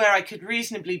here's where I could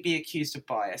reasonably be accused of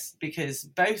bias, because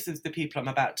both of the people I'm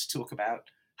about to talk about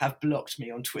have blocked me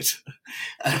on Twitter.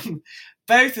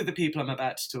 Both of the people I'm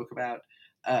about to talk about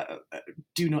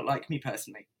do not like me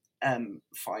personally.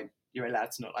 Fine, you're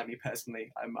allowed to not like me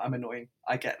personally. I'm annoying,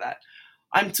 I get that.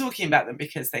 I'm talking about them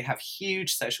because they have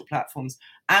huge social platforms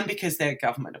and because they're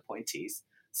government appointees.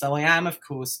 So I am, of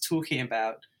course, talking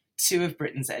about two of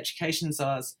Britain's education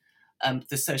czars,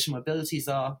 the social mobility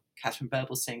czar, Catherine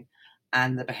Birbalsingh,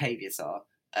 and the behaviour czar,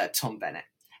 Tom Bennett.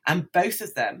 And both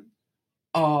of them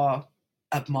are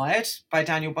admired by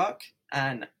Daniel Buck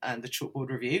and the Chalkboard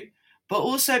Review, but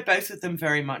also both of them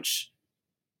very much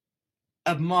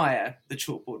admire the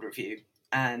Chalkboard Review.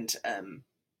 And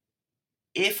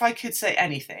if I could say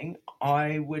anything,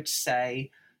 I would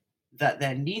say that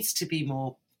there needs to be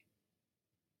more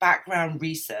background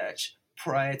research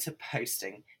prior to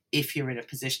posting if you're in a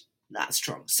position that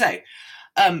strong. So,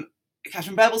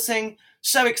 Catherine Birbalsingh,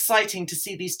 so exciting to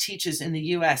see these teachers in the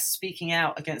US speaking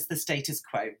out against the status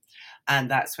quo. And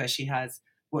that's where she has,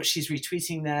 what she's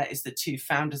retweeting there is the two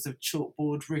founders of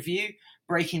Chalkboard Review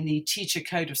breaking the teacher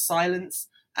code of silence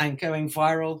and going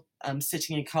viral,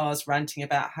 sitting in cars ranting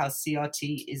about how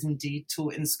CRT is indeed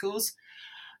taught in schools.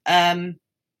 Then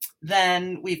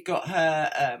we've got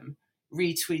her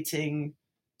retweeting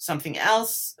something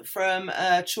else from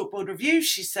Chalkboard Review.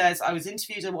 She says, I was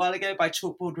interviewed a while ago by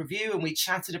Chalkboard Review and we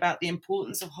chatted about the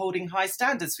importance of holding high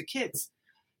standards for kids.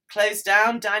 Close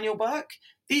down Daniel Buck.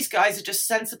 These guys are just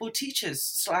sensible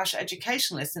teachers /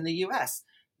 educationalists in the US.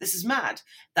 This is mad.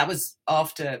 That was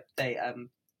after they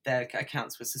their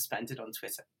accounts were suspended on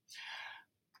Twitter.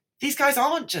 These guys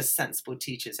aren't just sensible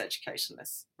teachers,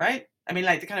 educationalists, right? I mean,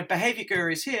 like the kind of behavior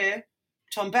gurus here,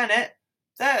 Tom Bennett,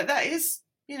 that is,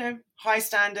 high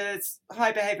standards,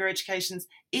 high behavior educations.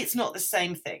 It's not the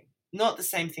same thing. Not the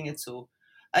same thing at all.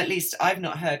 At least I've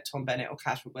not heard Tom Bennett or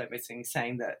Catherine Worthington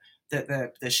saying that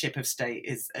the ship of state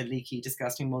is a leaky,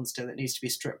 disgusting monster that needs to be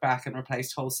stripped back and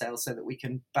replaced wholesale so that we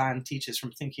can ban teachers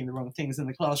from thinking the wrong things in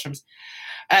the classrooms.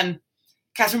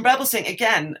 Catherine Brebel saying,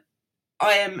 again,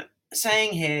 I am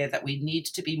saying here that we need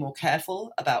to be more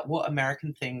careful about what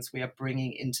American things we are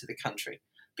bringing into the country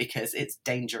because it's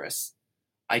dangerous.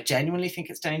 I genuinely think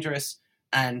it's dangerous.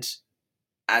 And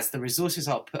as the resources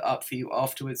I'll put up for you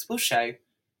afterwards will show,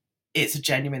 it's a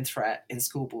genuine threat in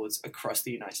school boards across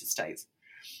the United States.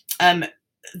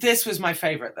 This was my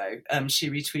favorite, though. She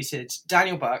retweeted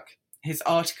Daniel Buck, his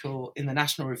article in the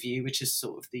National Review, which is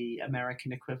sort of the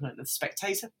American equivalent of The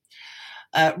Spectator.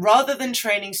 Rather than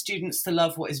training students to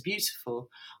love what is beautiful,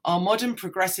 our modern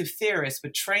progressive theorists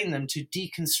would train them to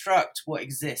deconstruct what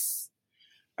exists.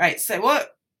 Right, so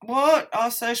what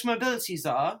our social mobilities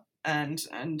are, and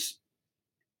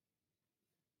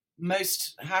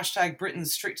most hashtag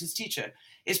Britain's strictest teacher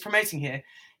is promoting here,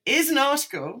 is an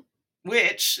article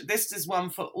which, this is one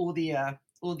for all the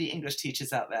English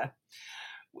teachers out there,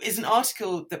 is an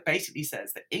article that basically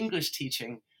says that English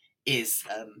teaching is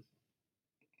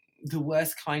the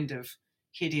worst kind of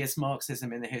hideous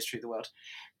Marxism in the history of the world.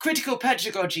 Critical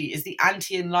pedagogy is the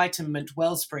anti-Enlightenment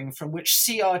wellspring from which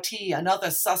CRT and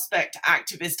other suspect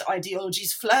activist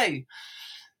ideologies flow.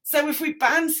 So if we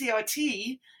ban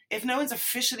CRT, if no one's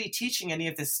officially teaching any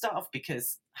of this stuff,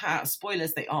 because,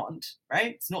 spoilers, they aren't,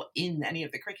 right? It's not in any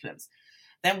of the curriculums,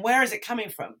 then where is it coming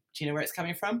from? Do you know where it's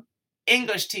coming from?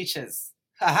 English teachers.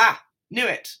 Ha-ha, knew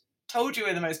it. Told you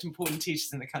we're the most important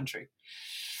teachers in the country.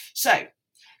 So,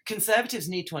 conservatives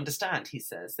need to understand, he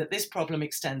says, that this problem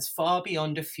extends far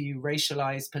beyond a few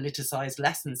racialized, politicized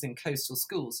lessons in coastal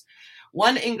schools.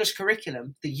 One English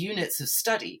curriculum, the units of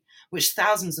study, which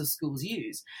thousands of schools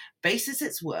use, bases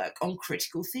its work on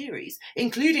critical theories,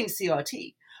 including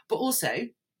CRT, but also,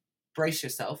 brace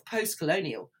yourself,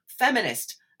 post-colonial,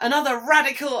 feminist, and other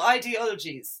radical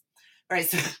ideologies.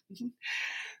 Right,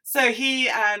 so he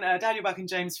and Daniel Buck and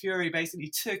James Fury basically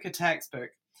took a textbook,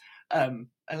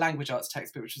 a language arts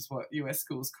textbook, which is what US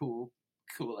schools call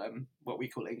what we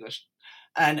call English,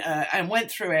 and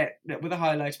went through it with a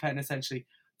highlighter pen, essentially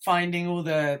finding all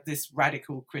this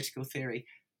radical critical theory,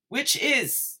 which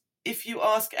is, if you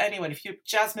ask anyone, if you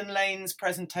Jasmine Lane's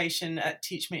presentation at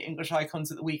Teach Me English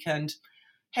Icons at the weekend,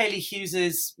 Hayley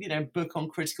Hughes's book on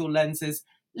critical lenses,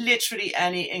 literally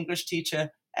any English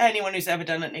teacher, anyone who's ever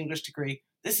done an English degree,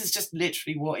 this is just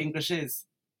literally what English is,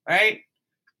 right?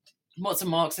 What's a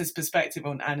Marxist perspective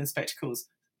on Anne in Spectacles?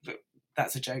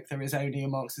 That's a joke. There is only a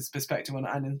Marxist perspective on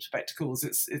Anne in Spectacles.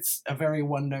 It's a very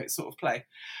one-note sort of play.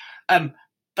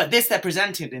 But this they're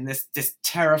presented in this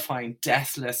terrifying,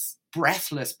 deathless,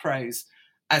 breathless prose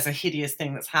as a hideous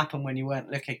thing that's happened when you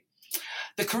weren't looking.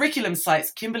 The curriculum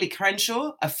cites Kimberly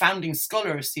Crenshaw, a founding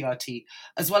scholar of CRT,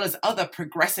 as well as other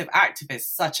progressive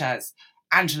activists such as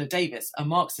Angela Davis, a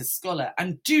Marxist scholar,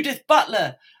 and Judith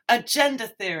Butler, a gender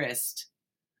theorist.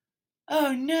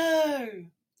 Oh no!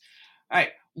 All right,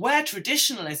 where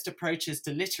traditionalist approaches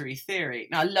to literary theory.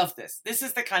 Now, I love this. This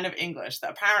is the kind of English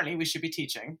that apparently we should be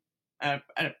teaching,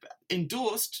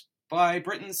 endorsed by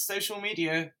Britain's social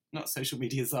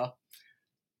mobility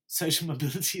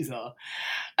czar.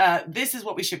 This is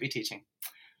what we should be teaching.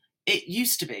 It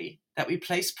used to be that we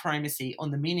placed primacy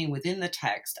on the meaning within the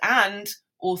text and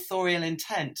authorial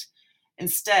intent.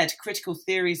 Instead, critical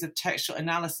theories of textual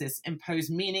analysis impose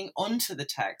meaning onto the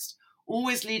text,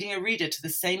 always leading a reader to the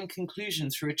same conclusion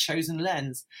through a chosen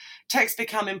lens. Texts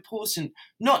become important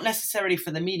not necessarily for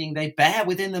the meaning they bear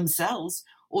within themselves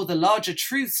or the larger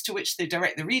truths to which they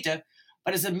direct the reader,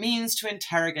 but as a means to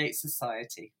interrogate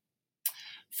society.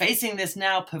 Facing this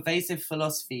now pervasive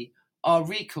philosophy, our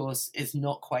recourse is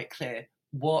not quite clear.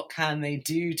 What can they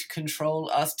do to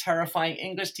control us terrifying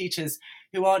English teachers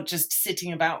who aren't just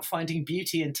sitting about finding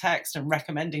beauty in text and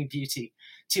recommending beauty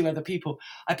to other people?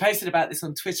 I posted about this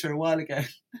on Twitter a while ago.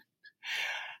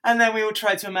 And then we all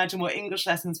tried to imagine what English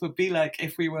lessons would be like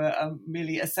if we were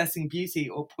merely assessing beauty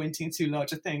or pointing to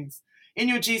larger things. In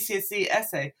your GCSE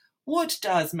essay, what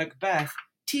does Macbeth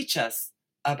teach us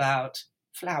about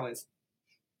flowers?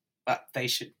 But they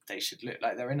should look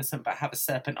like they're innocent, but have a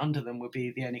serpent under them would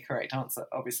be the only correct answer,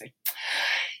 obviously.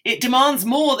 It demands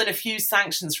more than a few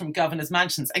sanctions from governors'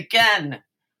 mansions. Again,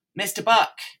 Mr.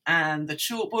 Buck and the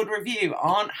Chalkboard Review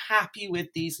aren't happy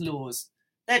with these laws.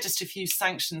 They're just a few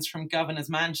sanctions from governors'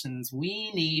 mansions.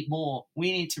 We need more.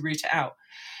 We need to root it out.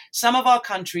 Some of our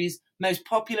country's most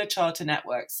popular charter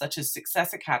networks, such as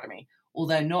Success Academy,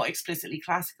 although not explicitly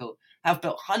classical, have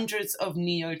built hundreds of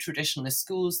neo-traditionalist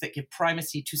schools that give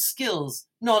primacy to skills,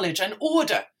 knowledge, and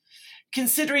order.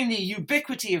 Considering the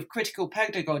ubiquity of critical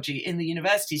pedagogy in the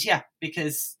universities, yeah,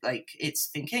 because, it's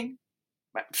thinking.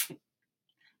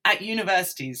 At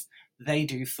universities, they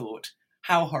do thought.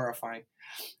 How horrifying.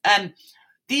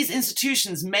 These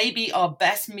institutions may be our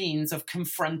best means of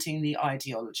confronting the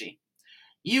ideology.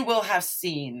 You will have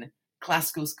seen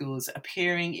classical schools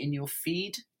appearing in your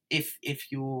feed if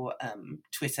your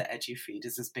Twitter edu feed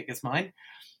is as big as mine.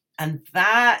 And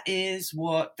that is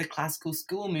what the classical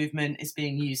school movement is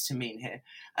being used to mean here.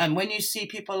 When you see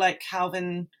people like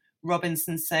Calvin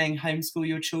Robinson saying homeschool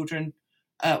your children,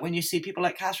 when you see people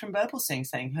like Catherine Burblesing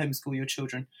saying homeschool your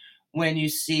children, when you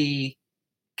see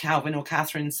Calvin or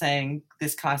Catherine saying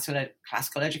this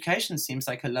classical education seems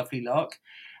like a lovely lark,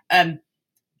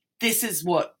 this is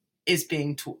what is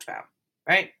being talked about,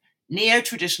 right?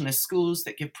 Neo-traditionalist schools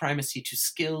that give primacy to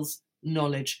skills,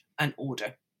 knowledge, and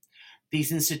order.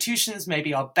 These institutions may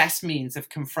be our best means of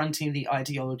confronting the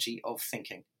ideology of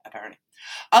thinking, apparently.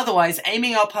 Otherwise,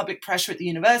 aiming our public pressure at the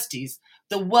universities,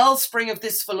 the wellspring of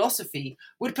this philosophy,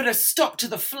 would put a stop to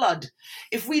the flood.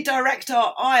 If we direct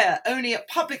our ire only at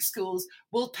public schools,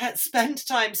 we'll spend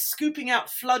time scooping out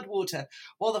floodwater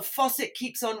while the faucet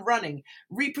keeps on running,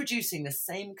 reproducing the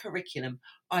same curriculum,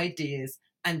 ideas,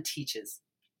 and teachers.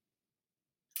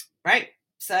 Right?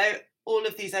 So all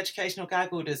of these educational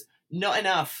gag orders, not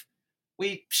enough.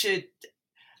 We should...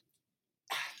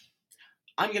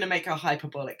 I'm going to make a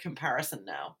hyperbolic comparison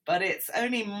now, but it's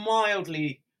only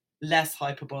mildly less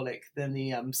hyperbolic than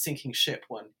the sinking ship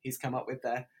one he's come up with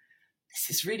there. This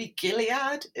is really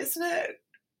Gilead, isn't it?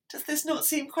 Does this not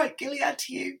seem quite Gilead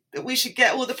to you? That we should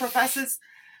get all the professors,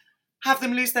 have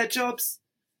them lose their jobs,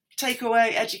 take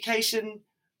away education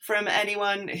from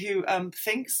anyone who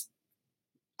thinks,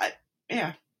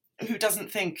 who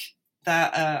doesn't think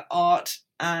that art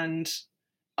and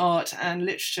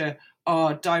literature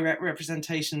are direct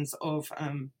representations of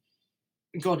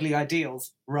godly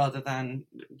ideals rather than,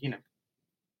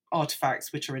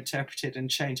 artifacts which are interpreted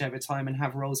and change over time and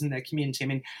have roles in their community. I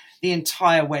mean, the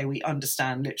entire way we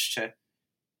understand literature,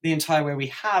 the entire way we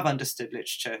have understood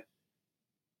literature,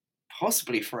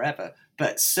 possibly forever,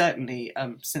 but certainly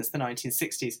since the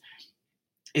 1960s,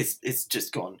 is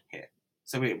just gone here.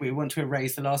 So we want to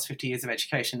erase the last 50 years of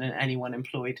education and anyone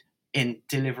employed in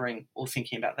delivering or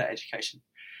thinking about their education.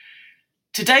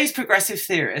 Today's progressive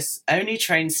theorists only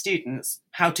train students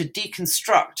how to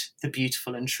deconstruct the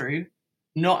beautiful and true,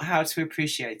 not how to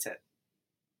appreciate it.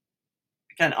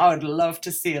 Again, I would love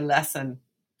to see a lesson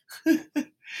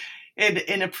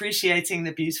in appreciating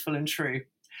the beautiful and true.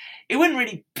 It wouldn't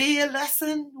really be a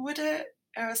lesson, would it?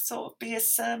 Or sort of be a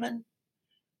sermon?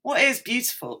 What is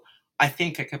beautiful? I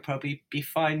think I could probably be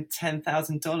fined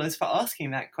 $10,000 for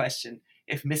asking that question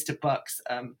if Mr. Buck's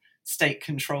state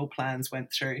control plans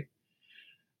went through.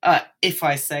 If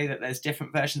I say that there's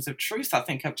different versions of truth, I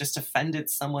think I've just offended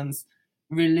someone's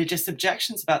religious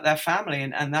objections about their family,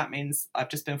 and that means I've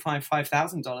just been fined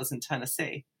 $5,000 in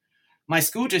Tennessee. My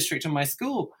school district and my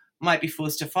school might be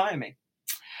forced to fire me.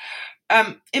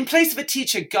 In place of a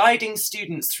teacher guiding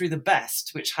students through the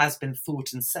best, which has been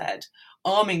thought and said,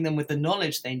 arming them with the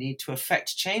knowledge they need to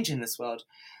effect change in this world,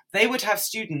 they would have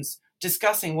students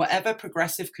discussing whatever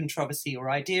progressive controversy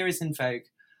or idea is in vogue.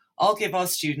 I'll give our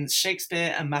students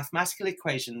Shakespeare and mathematical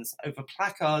equations over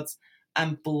placards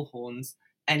and bullhorns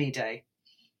any day.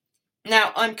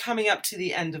 Now, I'm coming up to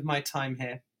the end of my time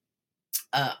here.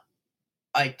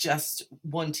 I just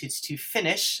wanted to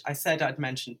finish. I said I'd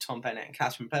mentioned Tom Bennett and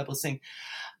Catherine Burblesing.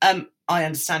 I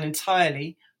understand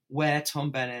entirely where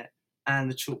Tom Bennett and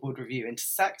the Chalkboard Review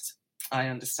intersect. I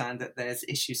understand that there's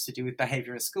issues to do with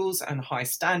behaviour in schools and high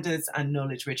standards and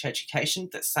knowledge-rich education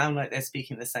that sound like they're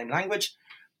speaking the same language.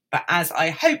 But as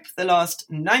I hope the last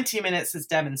 90 minutes has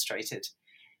demonstrated,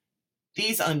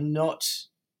 these are not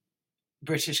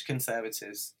British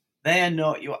conservatives. They are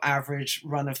not your average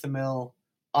run-of-the-mill,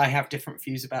 I have different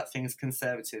views about things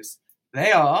conservatives.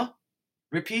 They are,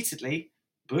 repeatedly,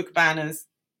 book banners,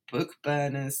 book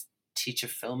burners, teacher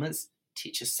filmers,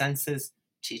 teacher censors,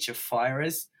 teacher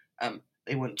firers.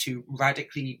 They want to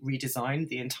radically redesign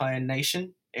the entire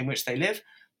nation in which they live.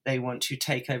 They want to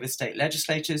take over state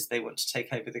legislatures. They want to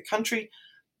take over the country.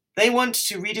 They want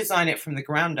to redesign it from the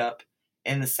ground up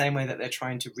in the same way that they're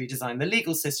trying to redesign the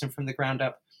legal system from the ground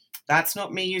up. That's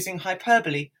not me using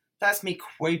hyperbole. That's me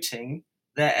quoting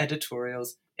their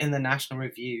editorials in the National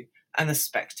Review and the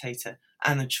Spectator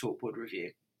and the Chalkboard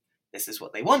Review. This is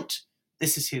what they want.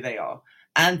 This is who they are.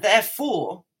 And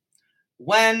therefore,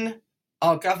 when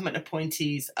our government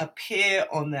appointees appear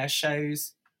on their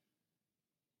shows,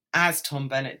 as Tom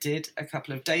Bennett did a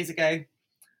couple of days ago,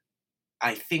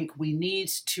 I think we need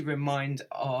to remind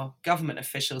our government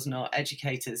officials and our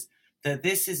educators that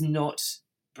this is not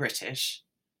British.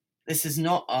 This is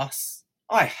not us.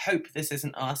 I hope this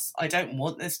isn't us. I don't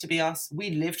want this to be us. We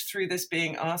lived through this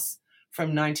being us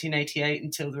from 1988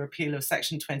 until the repeal of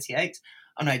Section 28,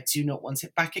 and I do not want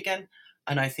it back again.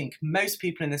 And I think most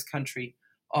people in this country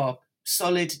are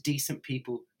solid, decent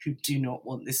people who do not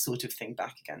want this sort of thing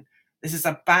back again. This is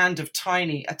a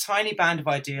tiny band of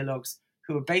ideologues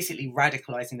who are basically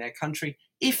radicalizing their country.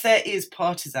 If there is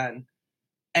partisan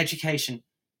education,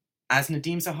 as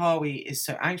Nadeem Zahawi is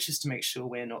so anxious to make sure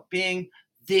we're not being,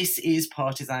 this is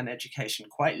partisan education,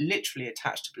 quite literally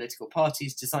attached to political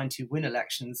parties designed to win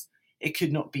elections. It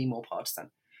could not be more partisan.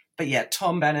 But yeah,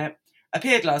 Tom Bennett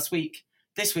appeared this week,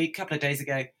 a couple of days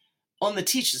ago, on the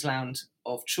Teachers' Lounge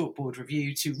of Chalkboard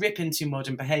Review to rip into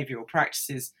modern behavioural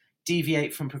practices,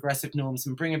 deviate from progressive norms,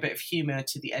 and bring a bit of humour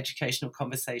to the educational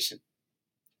conversation.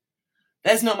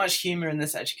 There's not much humour in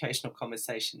this educational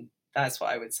conversation. That's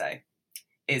what I would say.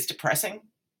 It's depressing.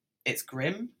 It's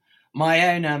grim.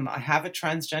 My own, I have a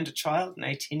transgender child, an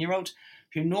 18-year-old,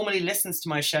 who normally listens to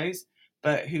my shows,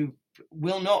 but who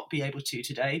will not be able to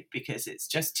today because it's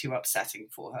just too upsetting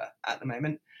for her at the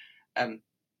moment.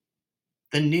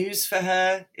 The news for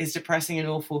her is depressing and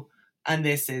awful, and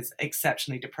this is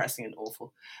exceptionally depressing and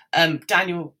awful.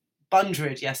 Daniel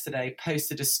Bundred yesterday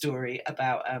posted a story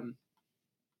about,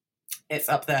 it's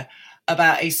up there,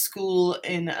 about a school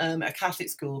in, a Catholic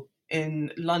school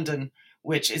in London,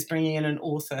 which is bringing in an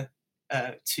author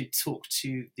to talk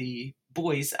to the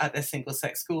boys at their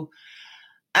single-sex school.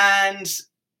 And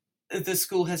the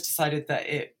school has decided that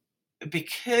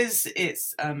because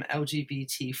it's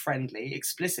LGBT friendly,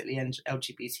 explicitly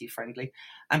LGBT friendly,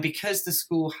 and because the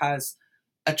school has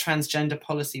a transgender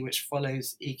policy which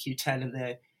follows EQ10 and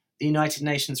the United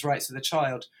Nations Rights of the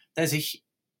Child, there's a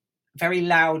very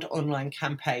loud online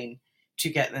campaign to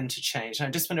get them to change. And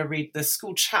I just want to read the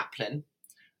school chaplain.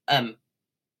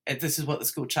 This is what the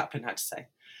school chaplain had to say.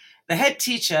 The head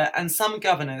teacher and some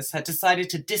governors had decided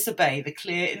to disobey the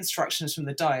clear instructions from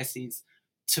the diocese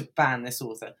to ban this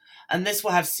author, and this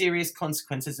will have serious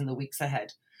consequences in the weeks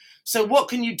ahead. So what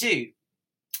can you do?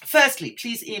 Firstly,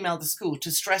 please email the school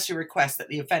to stress your request that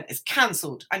the event is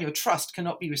cancelled and your trust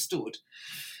cannot be restored.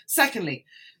 Secondly,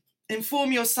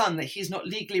 inform your son that he is not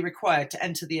legally required to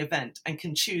enter the event and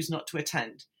can choose not to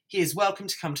attend. He is welcome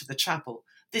to come to the chapel.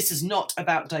 This is not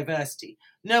about diversity.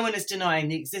 No one is denying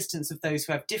the existence of those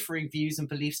who have differing views and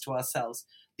beliefs to ourselves.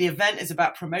 The event is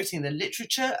about promoting the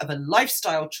literature of a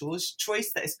lifestyle choice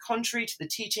that is contrary to the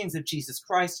teachings of Jesus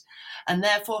Christ and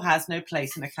therefore has no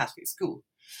place in a Catholic school.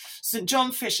 St.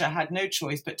 John Fisher had no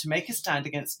choice but to make a stand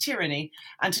against tyranny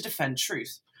and to defend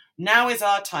truth. Now is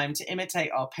our time to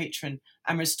imitate our patron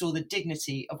and restore the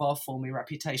dignity of our former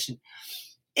reputation.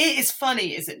 It is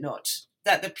funny, is it not,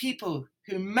 that the people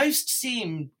who most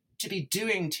seem to be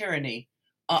doing tyranny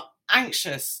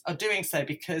are doing so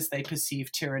because they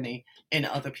perceive tyranny in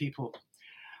other people.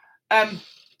 And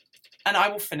I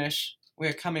will finish,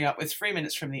 we're coming up with 3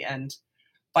 minutes from the end,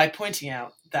 by pointing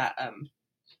out that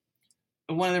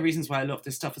one of the reasons why a lot of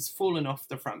this stuff has fallen off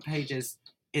the front pages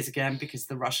is, again, because of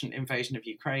the Russian invasion of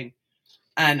Ukraine.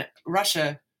 And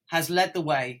Russia has led the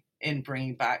way in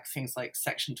bringing back things like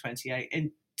Section 28.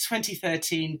 In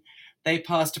 2013, they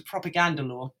passed a propaganda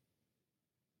law,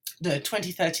 the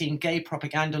 2013 Gay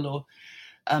Propaganda Law,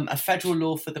 a federal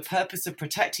law for the purpose of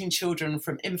protecting children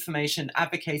from information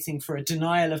advocating for a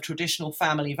denial of traditional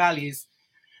family values.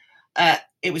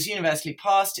 It was universally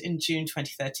passed in June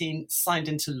 2013, signed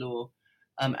into law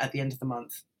at the end of the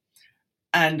month.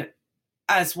 And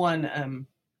as one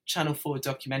Channel 4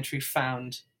 documentary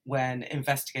found when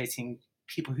investigating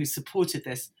people who supported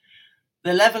this,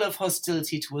 the level of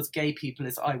hostility towards gay people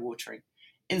is eye-watering.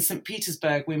 In St.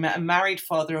 Petersburg, we met a married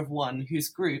father of one whose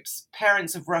groups,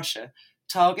 Parents of Russia,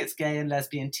 targets gay and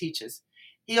lesbian teachers.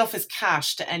 He offers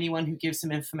cash to anyone who gives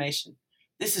him information.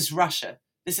 This is Russia.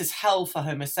 This is hell for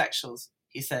homosexuals,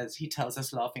 he tells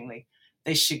us laughingly.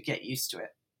 They should get used to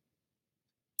it.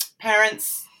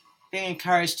 Parents being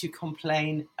encouraged to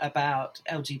complain about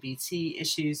LGBT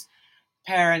issues.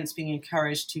 Parents being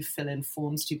encouraged to fill in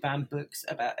forms to ban books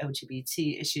about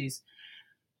LGBT issues.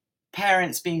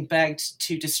 Parents being begged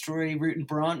to destroy root and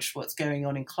branch what's going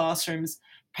on in classrooms.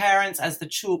 Parents, as the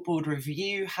Chalkboard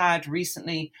Review had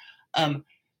recently,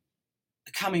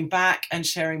 coming back and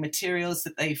sharing materials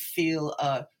that they feel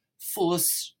are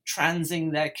force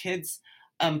transing their kids.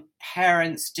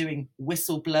 parents doing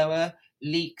whistleblower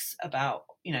leaks about,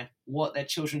 what their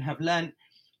children have learned.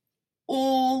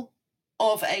 All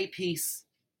of a piece.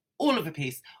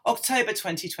 October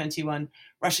 2021,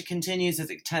 Russia continues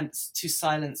its attempts to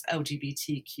silence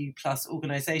LGBTQ+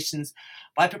 organizations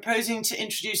by proposing to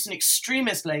introduce an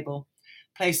extremist label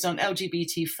placed on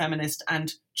LGBT, feminist,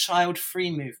 and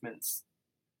child-free movements.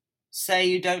 Say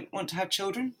you don't want to have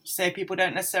children, say people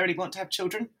don't necessarily want to have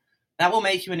children, that will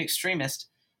make you an extremist,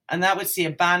 and that would see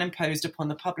a ban imposed upon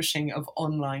the publishing of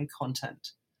online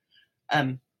content.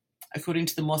 According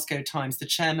to the Moscow Times, the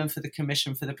chairman for the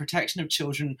Commission for the Protection of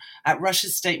Children at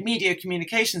Russia's state media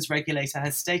communications regulator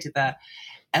has stated that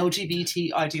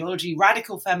LGBT ideology,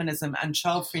 radical feminism, and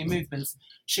child-free movements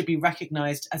should be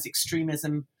recognized as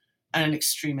extremism and an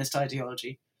extremist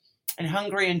ideology. In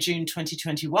Hungary in June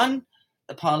 2021,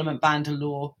 the parliament banned a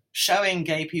law showing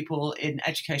gay people in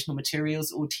educational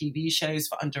materials or TV shows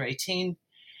for under 18.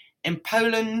 In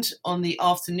Poland, on the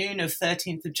afternoon of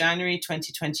 13th of January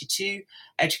 2022,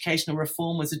 educational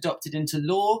reform was adopted into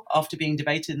law after being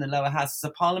debated in the lower houses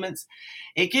of parliament.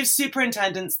 It gives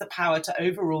superintendents the power to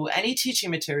overrule any teaching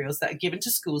materials that are given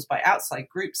to schools by outside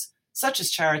groups, such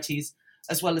as charities,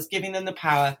 as well as giving them the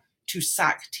power to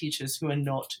sack teachers who are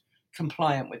not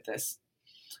compliant with this.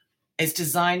 It's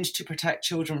designed to protect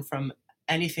children from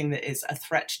anything that is a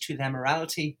threat to their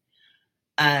morality.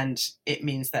 And it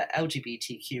means that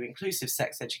LGBTQ inclusive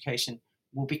sex education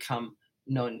will become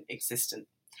non-existent.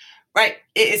 Right,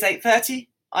 it is 8:30.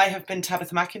 I have been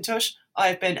Tabitha McIntosh. I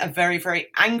have been a very, very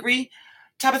angry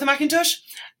Tabitha McIntosh.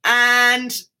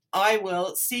 And I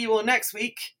will see you all next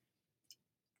week,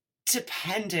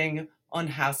 depending on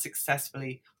how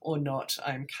successfully or not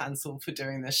I'm cancelled for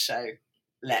doing this show.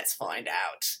 Let's find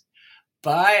out.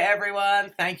 Bye,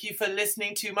 everyone. Thank you for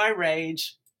listening to my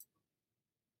rage.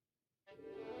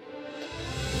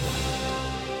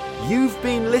 You've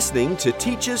been listening to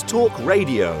Teachers Talk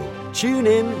Radio. Tune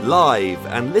in live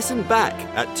and listen back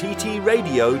at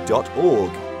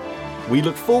ttradio.org. We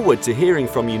look forward to hearing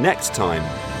from you next time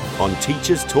on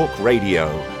Teachers Talk Radio.